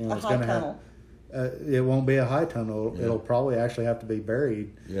house. You know, a high tunnel. It won't be a high tunnel. Yeah. It'll probably actually have to be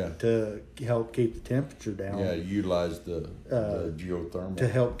buried to help keep the temperature down. Yeah, utilize the geothermal. To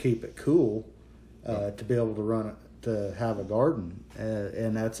help keep it cool, to be able to run it, to have a garden.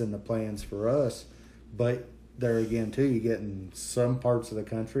 And that's in the plans for us. But there again, too, you get in some parts of the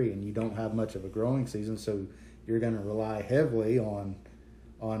country and you don't have much of a growing season, so you're going to rely heavily on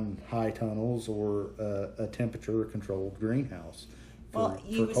high tunnels or a temperature-controlled greenhouse. Well,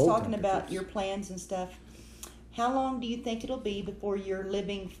 you was talking about your plans and stuff. How long do you think it'll be before you're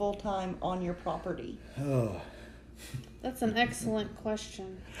living full-time on your property? Oh. That's an excellent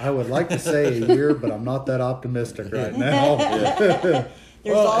question. I would like to say a year, but I'm not that optimistic right now.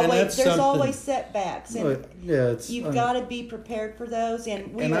 There's always setbacks, and you've got to be prepared for those.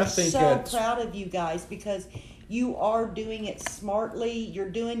 And we are so proud of you guys because you are doing it smartly. You're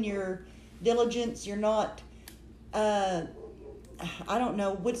doing your diligence. You're not. I don't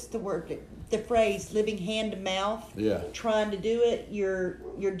know what's the word, the phrase, living hand to mouth. Yeah. Trying to do it, you're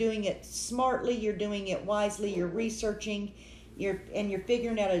doing it smartly. You're doing it wisely. You're researching, you're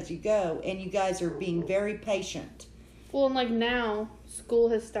figuring out as you go. And you guys are being very patient. Well, and like now, school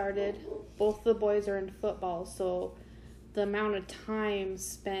has started. Both the boys are in football, so the amount of time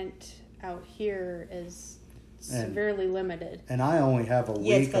spent out here is severely limited. And I only have a week.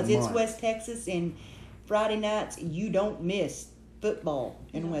 Yes, because it's West Texas, and Friday nights you don't miss football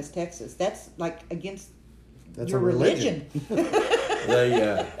in West Texas. That's like against your religion.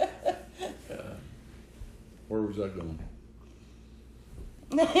 They where was I going?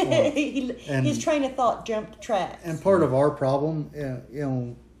 His train of thought jumped tracks. And part of our problem,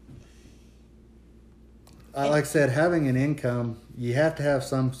 like I said, having an income, you have to have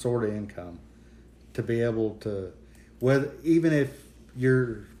some sort of income to be able to, whether even if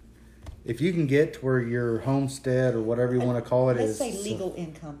you can get to where your homestead or whatever you want to call it Let's is say legal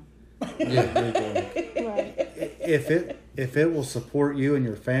income. Right. if it will support you and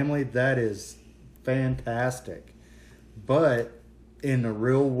your family, that is fantastic. But in the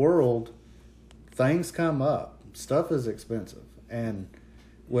real world, things come up. Stuff is expensive. And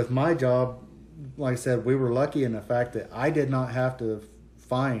with my job, like I said, we were lucky in the fact that I did not have to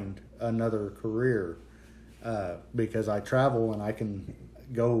find another career because I travel and I can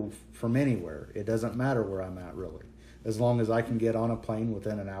go from anywhere. It doesn't matter where I'm at, really, as long as I can get on a plane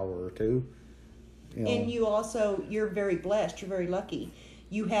within an hour or two. You know. And you're very blessed. You're very lucky.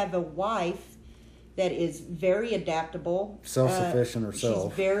 You have a wife that is very adaptable. Self-sufficient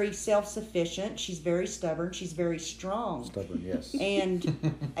herself. She's very self-sufficient. She's very stubborn. She's very strong. Stubborn, yes.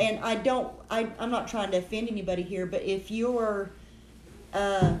 And I'm not trying to offend anybody here, but if you're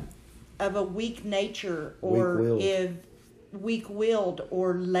of a weak nature or Weak-willed. if weak-willed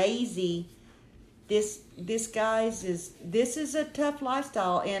or lazy, this is a tough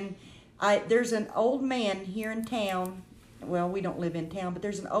lifestyle. And there's an old man here in town. Well, we don't live in town, but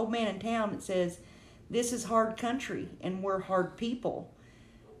there's an old man in town that says, this is hard country and we're hard people.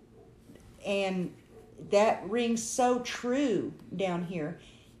 And that rings so true down here.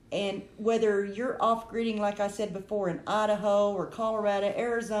 And whether you're off-gridding, like I said before, in Idaho or Colorado,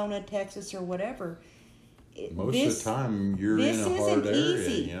 Arizona, Texas, or whatever, Most of the time, you're in a hard area.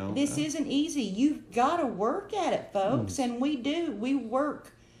 Easy. You know? This isn't easy. You've got to work at it, folks, and we do. We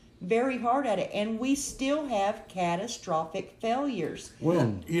work very hard at it, and we still have catastrophic failures.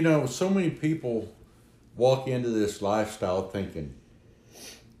 Well, you know, so many people walk into this lifestyle thinking,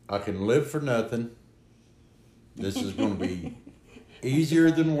 I can live for nothing. This is going to be easier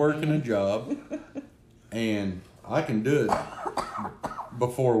than working a job, and I can do it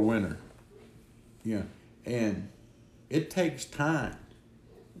before winter. Yeah, and it takes time.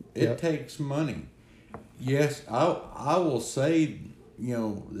 It takes money. Yes, I will say, you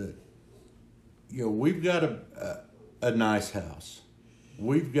know, that, you know, we've got a nice house.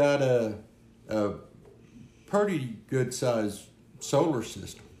 We've got a pretty good sized solar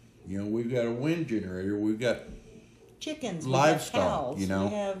system. You know, we've got a wind generator. We've got Chickens, livestock, we have cows, you know.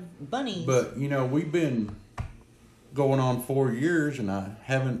 we have bunnies. But, you know, we've been going on 4 years, and I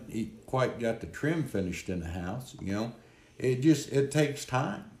haven't quite got the trim finished in the house, you know. It takes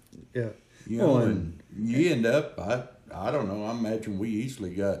time. Yeah. You know, and you end up, I don't know, I imagine we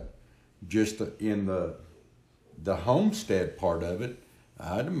easily got just in the homestead part of it,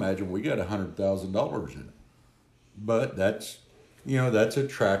 I'd imagine we got $100,000 in it. But that's, you know, that's a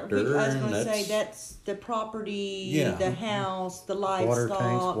tractor. I was going to say, that's the property, the house, the Water livestock,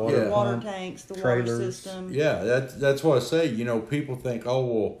 tanks, the water pump, tanks, the trailers. water system. Yeah, that's what I say. You know, people think, oh,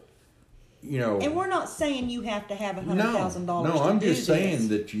 well, you know. And we're not saying you have to have $100,000 No, I'm just saying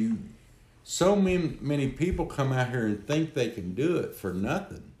that so many people come out here and think they can do it for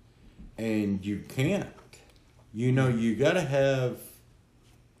nothing. And you can't. You know, you got to have,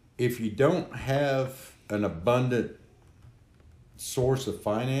 if you don't have an abundant source of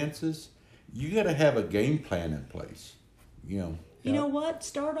finances, you got to have a game plan in place. You know. You know what?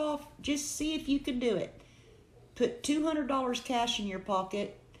 Start off, just see if you can do it. Put $200 cash in your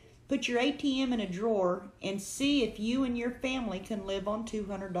pocket, put your ATM in a drawer, and see if you and your family can live on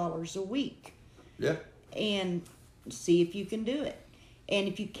 $200 a week. Yeah. And see if you can do it. And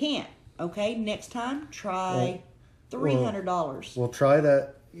if you can't, okay, next time try $300. Well, try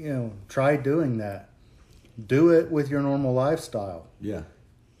that, you know, try doing that. Do it with your normal lifestyle. Yeah.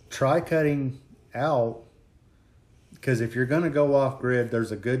 Try cutting out, because if you're going to go off grid,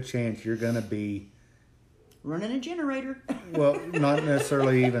 there's a good chance you're going to be running a generator. Well, not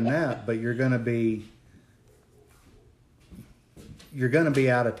necessarily even that, but you're going to be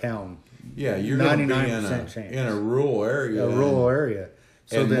out of town. Yeah, you're going to be in a rural area. A rural area.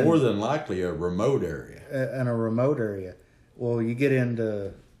 So and then, more than likely a remote area. In a remote area. Well, you get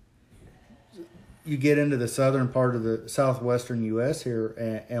into the southern part of the southwestern U.S.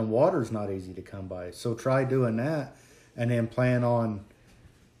 here, and water's not easy to come by. So try doing that, and then plan on,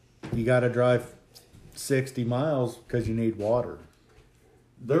 you got to drive 60 miles because you need water.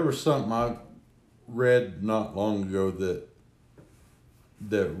 There was something I read not long ago that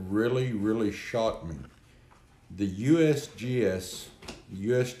really, really shocked me. The USGS,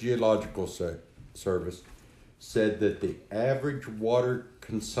 U.S. Geological Service, said that the average water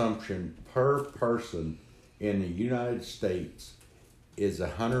consumption per person in the United States is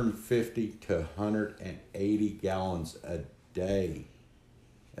 150 to 180 gallons a day.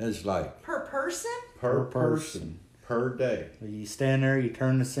 It's like per person? per person per day. You stand there, you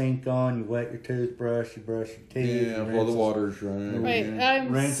turn the sink on, you wet your toothbrush, you brush your teeth. Yeah, while the water's running. Right, Yeah.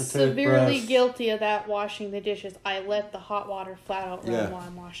 I'm Rinse the severely toothbrush. guilty of that. Washing the dishes, I let the hot water flat out run Yeah. while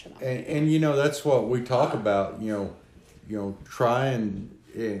I'm washing them. And you know, that's what we talk about. You know, try and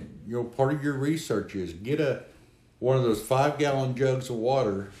you know, part of your research is get one of those 5-gallon jugs of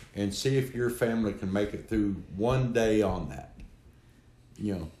water and see if your family can make it through one day on that.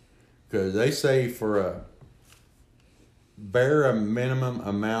 You know, because they say for a minimum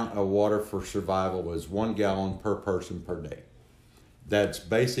amount of water for survival is 1 gallon per person per day. That's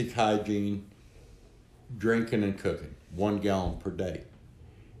basic hygiene, drinking and cooking, 1 gallon per day.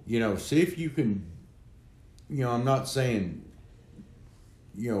 You know, see if you can, you know, I'm not saying,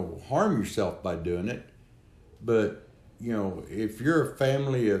 you know, harm yourself by doing it, but, you know, if you're a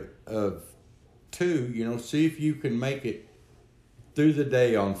family of 2, you know, see if you can make it through the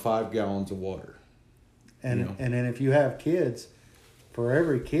day on 5 gallons of water. And You know. and then if you have kids, for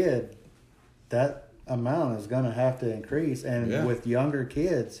every kid, that amount is going to have to increase. And Yeah. with younger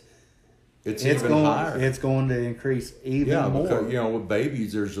kids, It's it's even going higher. it's going to increase even more. Because, you know, with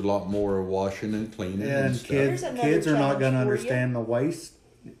babies, there's a lot more washing and cleaning and And stuff. Here's another kids are not going to challenge for you. understand the waste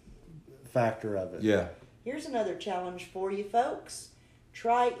factor of it. Yeah. Here's another challenge for you folks.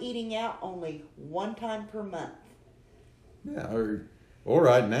 Try eating out only one time per month. Yeah. Or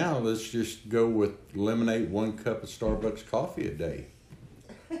right now, let's just go with eliminate 1 cup of Starbucks coffee a day.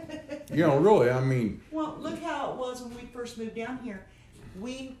 You know, really, I mean, Well, look how it was when we first moved down here.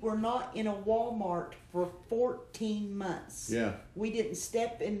 We were not in a Walmart for 14 months. yeah. We didn't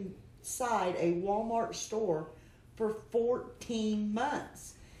step inside a Walmart store for 14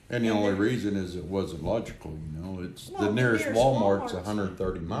 months. And the And only then- reason is it wasn't logical, you know. It's Well, the nearest nearest Walmart's Walmart's-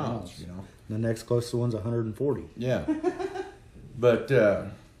 130 miles, you know. The next closest one's 140. Yeah. But,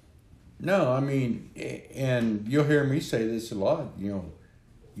 no, I mean, and you'll hear me say this a lot, you know,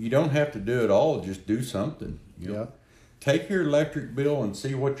 you don't have to do it all, just do something. You know? Yeah. Take your electric bill and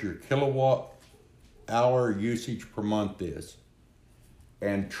see what your kilowatt hour usage per month is.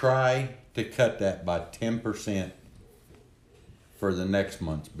 And try to cut that by 10% for the next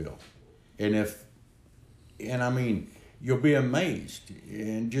month's bill. And I mean, you'll be amazed.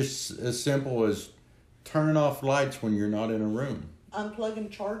 And just as simple as turning off lights when you're not in a room. Unplugging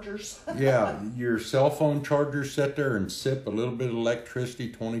chargers. Yeah, your cell phone chargers sit there and sip a little bit of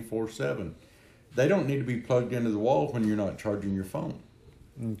electricity 24/7. They don't need to be plugged into the wall when you're not charging your phone.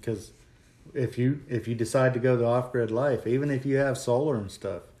 Because if you decide to go the off-grid life, even if you have solar and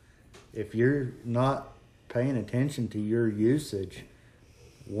stuff, if you're not paying attention to your usage,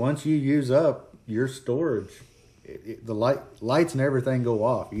 once you use up your storage, the lights and everything go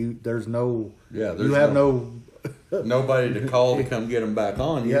off. There's no Yeah, you have no nobody to call to come get them back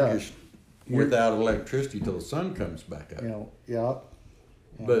on. You're Yeah. just without electricity till the sun comes back up. you know yeah.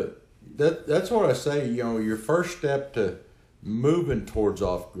 But that's what I say, you know, your first step to moving towards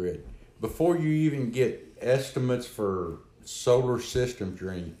off-grid, before you even get estimates for solar systems or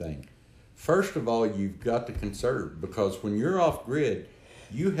anything, first of all, you've got to conserve, because when you're off-grid,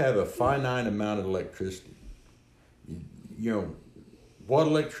 you have a finite amount of electricity. You know, what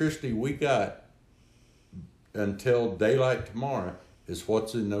electricity we got until daylight tomorrow is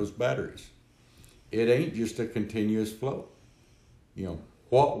what's in those batteries. It ain't just a continuous flow. You know,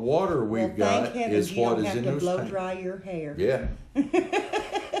 what water we've Well, got thank heavens is you what don't is have in to those blow tanks. dry your hair. Yeah.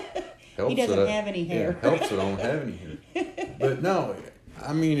 He doesn't have any hair. Yeah, helps that I don't have any hair. But no,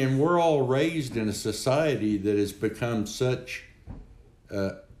 I mean, and we're all raised in a society that has become such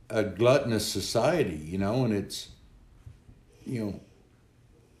a gluttonous society, you know, and it's, you know,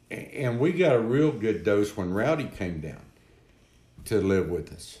 and we got a real good dose when Rowdy came down to live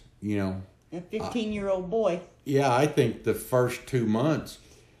with us, you know. A 15-year-old boy. Yeah, I think the first 2 months,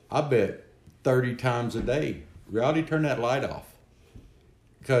 I bet 30 times a day, Rowdy, turn that light off.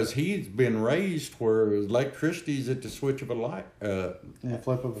 Because he's been raised where electricity's at the switch of a light, Flip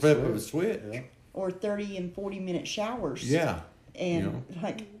of a flip switch. of a switch. Yeah. Or 30 and 40-minute showers. Yeah, And you know.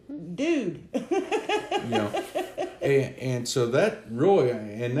 like, dude. you know, and so that really,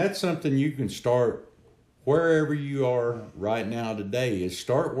 and that's something you can start wherever you are right now today, is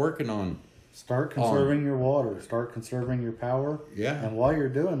start working on. Start conserving your water. Start conserving your power. Yeah. And while you're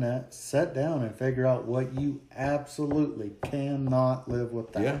doing that, sit down and figure out what you absolutely cannot live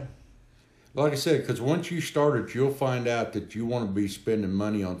without. Yeah. Like I said, because once you start it, you'll find out that you want to be spending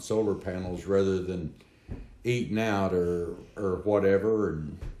money on solar panels rather than eating out or whatever.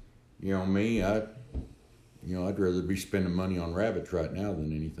 And you know me, I'd rather be spending money on rabbits right now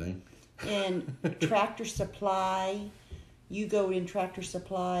than anything. And Tractor Supply, You go in Tractor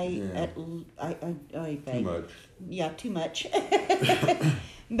Supply Yeah. Too much. Yeah, too much.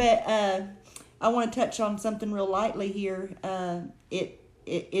 But I want to touch on something real lightly here.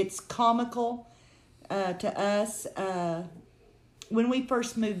 It's comical to us. When we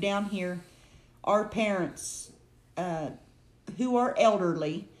first moved down here, our parents, who are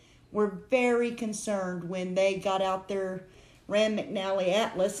elderly, were very concerned when they got out their Rand McNally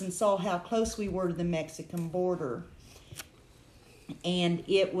Atlas and saw how close we were to the Mexican border. And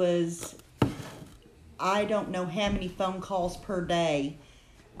it was, I don't know how many phone calls per day.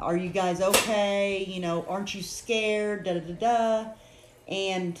 Are you guys okay? You know, aren't you scared? Da da da da.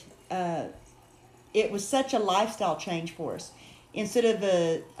 And it was such a lifestyle change for us. Instead of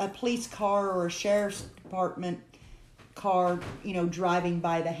a police car or a sheriff's department car, you know, driving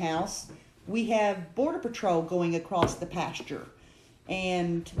by the house, we have Border Patrol going across the pasture.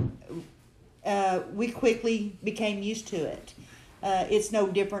 And we quickly became used to it. It's no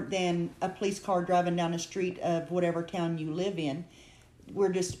different than a police car driving down the street of whatever town you live in.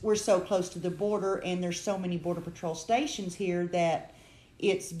 We're so close to the border, and there's so many Border Patrol stations here that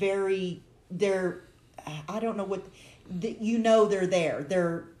it's very, I don't know what, you know they're there.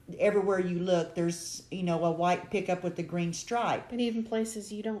 They're everywhere you look. There's, you know, a white pickup with a green stripe. And even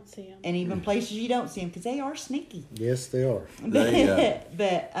places you don't see them. And even places you don't see them, because they are sneaky. Yes, they are.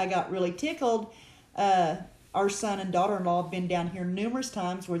 But I got really tickled. Our son and daughter-in-law have been down here numerous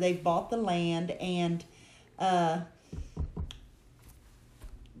times where they've bought the land and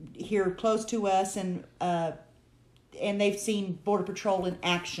here close to us, and they've seen Border Patrol in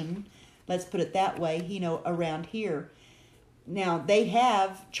action. Let's put it that way, you know, around here. Now,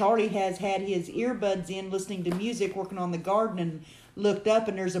 Charlie has had his earbuds in listening to music, working on the garden, and looked up,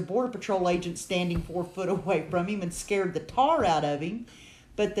 and there's a Border Patrol agent standing 4 foot away from him and scared the tar out of him.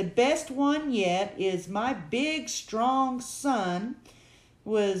 But the best one yet is my big, strong son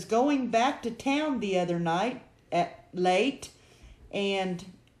was going back to town the other night late, and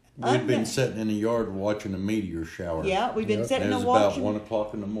We've been sitting in the yard watching a meteor shower. yeah, we've been sitting It and was about watching. 1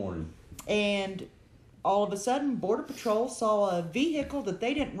 o'clock in the morning. And all of a sudden, Border Patrol saw a vehicle that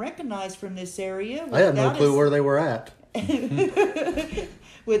they didn't recognize from this area. I had no clue where they were at.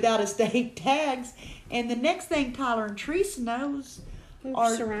 Without a state tags. And the next thing Tyler and Teresa knows, We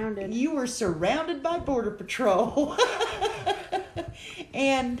were surrounded. You were surrounded by Border Patrol.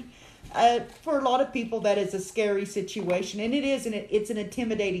 And for a lot of people, that is a scary situation. And it is, and it's an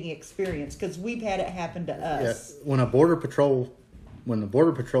intimidating experience because we've had it happen to us. Yeah, when the Border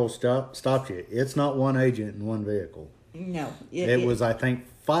Patrol stopped you, it's not one agent in one vehicle. No. It was, I think,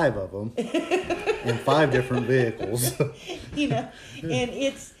 5 of them in 5 different vehicles. You know, and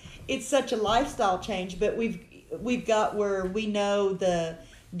it's such a lifestyle change, but we've got where we know the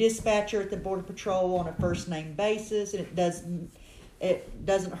dispatcher at the Border Patrol on a first name basis, and it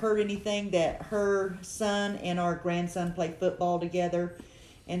doesn't hurt anything that her son and our grandson play football together.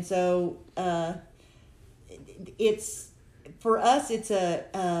 And so it's, for us, it's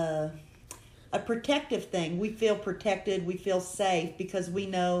a protective thing. We feel protected, we feel safe because we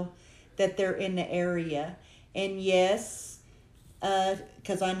know that they're in the area. And yes,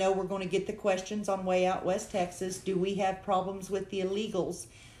 because I know we're going to get the questions on Way Out West Texas, do we have problems with the illegals?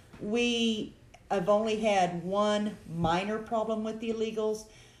 I've only had one minor problem with the illegals.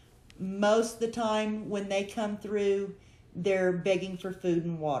 Most of the time when they come through, they're begging for food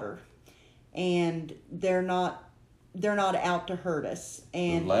and water. And they're not out to hurt us.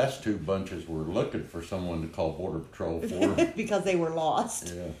 And The last 2 bunches were looking for someone to call Border Patrol for. because they were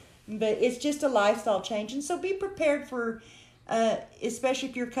lost. Yeah. But it's just a lifestyle change. And so be prepared for, especially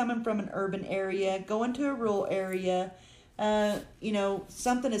if you're coming from an urban area, going to a rural area, you know,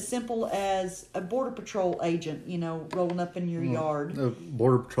 something as simple as a Border Patrol agent, you know, rolling up in your yard. A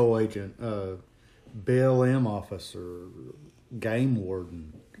Border Patrol agent, BLM officer, game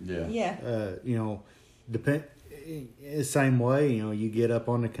warden. Yeah. Yeah. You know, same way, you know, you get up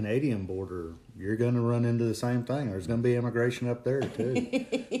on the Canadian border, you're going to run into the same thing. There's going to be immigration up there too.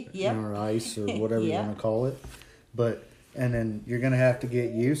 Yep. You know, or ICE or whatever you Yeah. want to call it. And then you're going to have to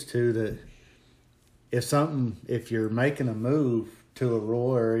get used to that. If you're making a move to a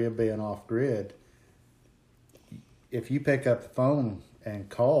rural area being off grid, if you pick up the phone and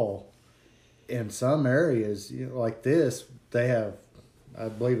call, in some areas, you know, like this, they have, I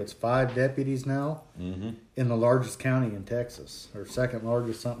believe it's 5 deputies now in the largest county in Texas, or second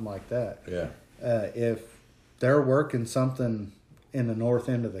largest, something like that. Yeah. If they're working something in the north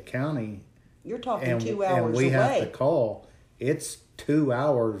end of the county, You're talking and 2 hours and we away. have to call, it's 2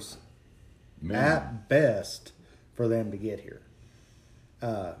 hours at best for them to get here.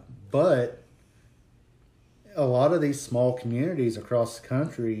 But a lot of these small communities across the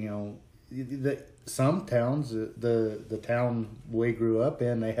country, you know, some towns, the town we grew up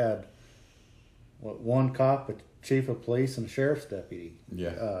in, they had one cop, a chief of police, and a sheriff's deputy.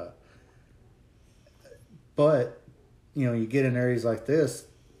 Yeah. But you know, you get in areas like this,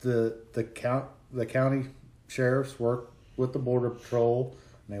 the county sheriffs work with the Border Patrol,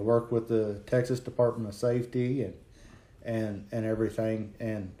 and they work with the Texas Department of Safety and everything.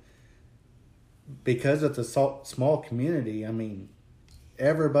 And because it's a small community, I mean,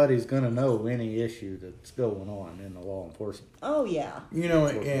 everybody's going to know any issue that's going on in the law enforcement. Oh yeah. You know,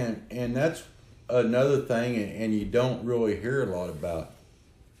 and that's another thing, and you don't really hear a lot about.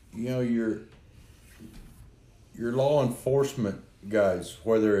 You know, your law enforcement guys,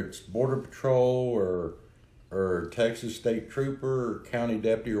 whether it's Border Patrol or Texas State Trooper or County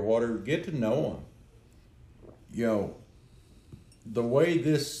Deputy or whatever, get to know them. You know, the way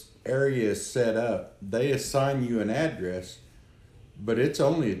this area is set up, they assign you an address, but it's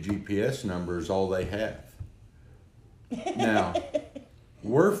only a GPS number is all they have. Now,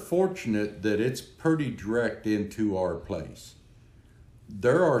 we're fortunate that it's pretty direct into our place.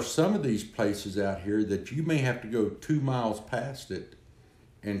 There are some of these places out here that you may have to go 2 miles past it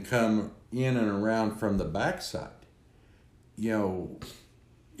and come in and around from the backside. You know,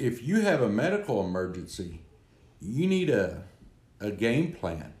 if you have a medical emergency, you need a game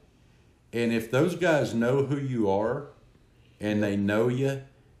plan. And if those guys know who you are and they know you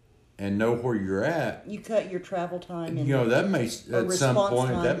and know where you're at, You cut your travel time. you know, that may, at some response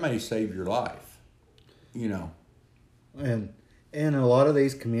point, time. that may save your life. You know. And in a lot of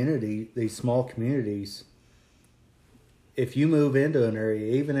these these small communities, if you move into an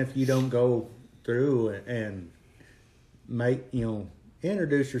area, even if you don't go through and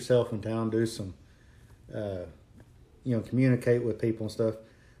introduce yourself in town, do some, communicate with people and stuff.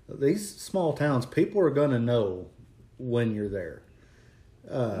 These small towns, people are going to know when you're there.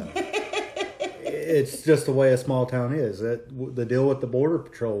 It's just the way a small town is. The deal with the Border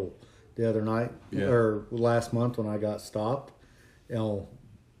Patrol the other night or last month when I got stopped, you know,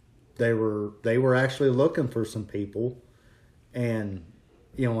 they were actually looking for some people, and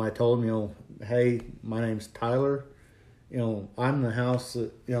you know, I told them, you know, hey, my name's Tyler, you know, I'm the house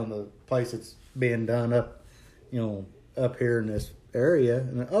that, you know, the place that's being done up, you know, up here in this area,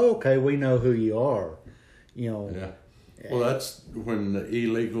 and okay, we know who you are, you know. Yeah. Well, that's when the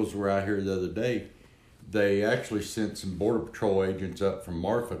illegals were out here the other day. They actually sent some Border Patrol agents up from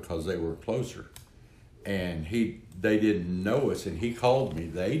Marfa because they were closer, and they didn't know us, and he called me.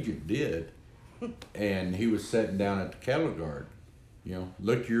 The agent did, and he was sitting down at the cattle guard. You know,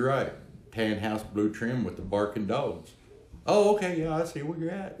 look, you're right. Tan house, blue trim with the barking dogs. Oh, okay, yeah, I see where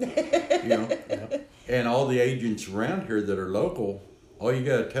you're at. You know, and all the agents around here that are local, all you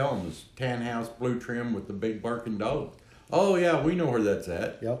got to tell them is tan house, blue trim with the big barking dogs. Oh, yeah, we know where that's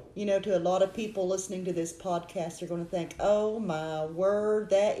at. Yep. You know, to a lot of people listening to this podcast, they're going to think, oh, my word,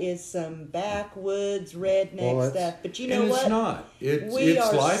 that is some backwoods redneck stuff. But you know and what? It's not.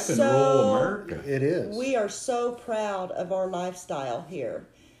 It's life in rural America. It is. We are so proud of our lifestyle here.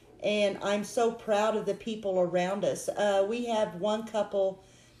 And I'm so proud of the people around us. We have one couple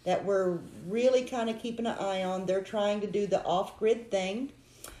that we're really kind of keeping an eye on. They're trying to do the off-grid thing.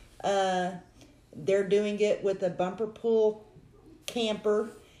 They're doing it with a bumper pull camper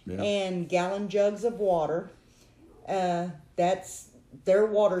and gallon jugs of water. That's their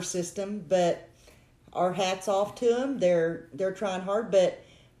water system, but our hats off to them. They're trying hard, but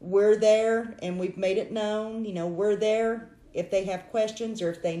we're there and we've made it known. You know, we're there if they have questions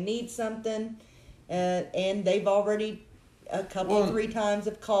or if they need something. And they've already a couple, 3 times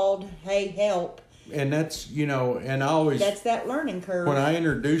have called, hey, help. And that's, you know, and I always... That's that learning curve. When I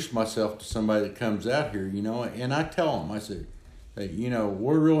introduce myself to somebody that comes out here, you know, and I tell them, I say, hey, you know,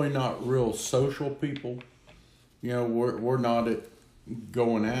 we're really not real social people. You know, we're not at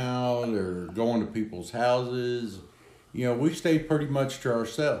going out or going to people's houses. You know, we stay pretty much to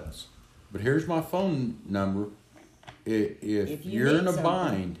ourselves. But here's my phone number. If you you're need in a something.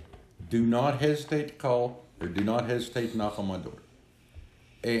 bind, do not hesitate to call or do not hesitate to knock on my door.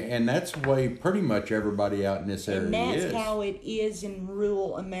 And that's the way pretty much everybody out in this area And that's is. how it is in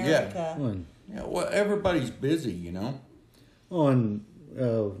rural America. Yeah, well, everybody's busy, you know. Well, and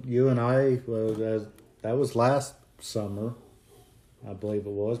you and I, that was last summer, I believe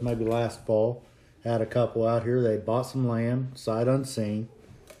it was, maybe last fall, had a couple out here. They bought some land, sight unseen,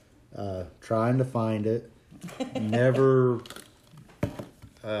 trying to find it. Never,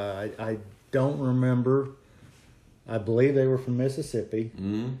 I don't remember. I believe they were from Mississippi.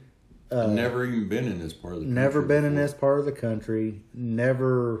 Mm-hmm. Never even been in this part of the country. Never been in before. this part of the country.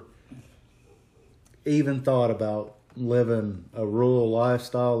 Never even thought about living a rural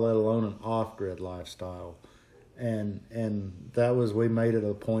lifestyle, let alone an off-grid lifestyle. And that was, we made it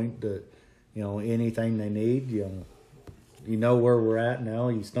a point that, you know, anything they need, you know where we're at now.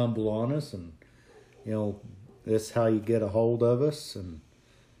 You stumble on us, and you know this is how you get a hold of us. And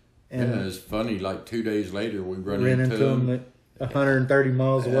it's funny. Like 2 days later, we run ran into them them 130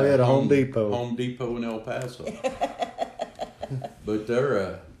 miles away at a Home Depot. Home Depot in El Paso. But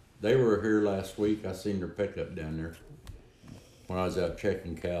they were here last week. I seen their pickup down there when I was out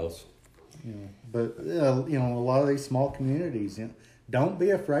checking cows. You know, but you know, a lot of these small communities, you know, don't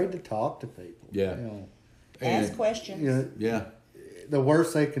be afraid to talk to people. Yeah. You know, Ask questions. you know, Yeah. the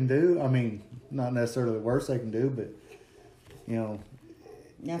worst they can do, I mean, not necessarily the worst they can do, but you know,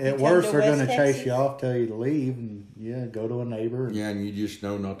 Now, if you at come worst to they're West going to Texas, chase you off, tell you to leave, and go to a neighbor. And, Yeah, and you just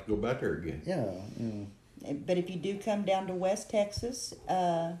know not to go back there again. yeah, you know. But if you do come down to West Texas,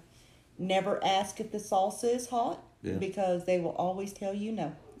 never ask if the salsa is hot, Yeah. because they will always tell you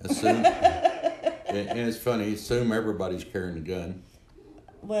no. Assume, and it's funny. Assume everybody's carrying a gun.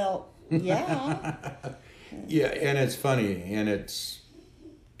 Well, yeah. Yeah, and it's funny, and it's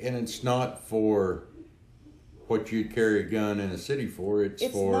not for what you carry a gun in a city for. It's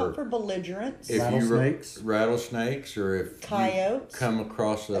It's for not for belligerents. if Rattlesnakes. rattlesnakes, or if Coyotes. you come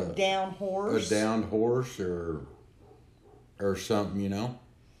across A down horse. a downed horse or something, you know.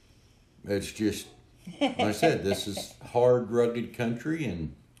 It's just like I said, this is hard, rugged country,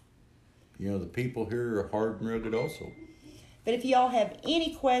 and you know the people here are hard and rugged also. But if y'all have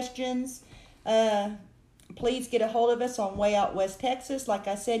any questions, please get a hold of us on Way Out West Texas. Like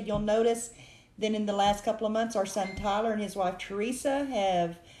I said, you'll notice that in the last couple of months, our son Tyler and his wife Teresa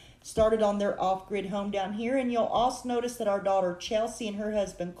have started on their off-grid home down here. And you'll also notice that our daughter Chelsea and her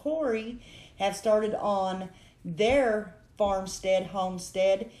husband Corey have started on their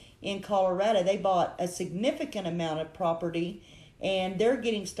homestead in Colorado. They bought a significant amount of property, and they're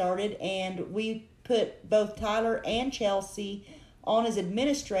getting started. And we put both Tyler and Chelsea on as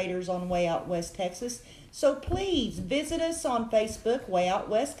administrators on Way Out West Texas. So please visit us on Facebook, Way Out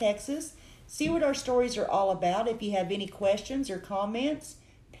West Texas. See what our stories are all about. If you have any questions or comments,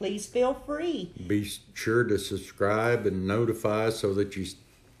 please feel free. Be sure to subscribe and notify so that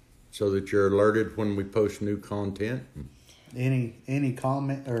you're alerted when we post new content. Any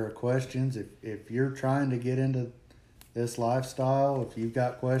comment or questions, if you're trying to get into this lifestyle, if you've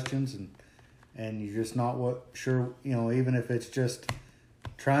got questions and you're just not sure, you know, even if it's just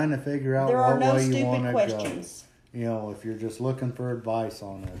trying to figure out There are what no way you stupid want to questions. go, you know, if you're just looking for advice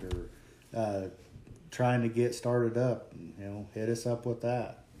on it, or trying to get started up, you know, hit us up with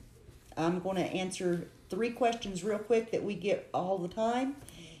that. I'm going to answer 3 questions real quick that we get all the time.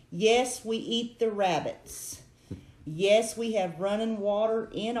 Yes, we eat the rabbits. Yes, we have running water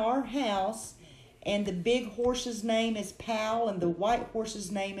in our house. And the big horse's name is Pal, and the white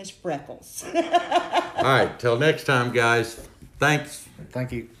horse's name is Freckles. All right, till next time, guys. Thanks.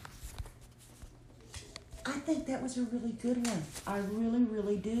 Thank you. I think that was a really good one. I really,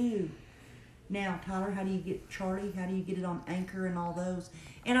 really do. Now, Tyler, how do you get Charlie? How do you get it on Anchor and all those?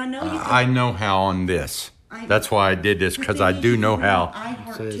 And I know you can, I know how on this. That's why I did this, but because then I you do can know do it on how.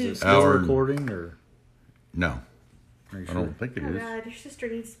 iHeart So is too. it still Our- recording, or? No, Are you I sure? don't think it Oh is. God, your sister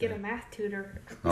needs to get a math tutor.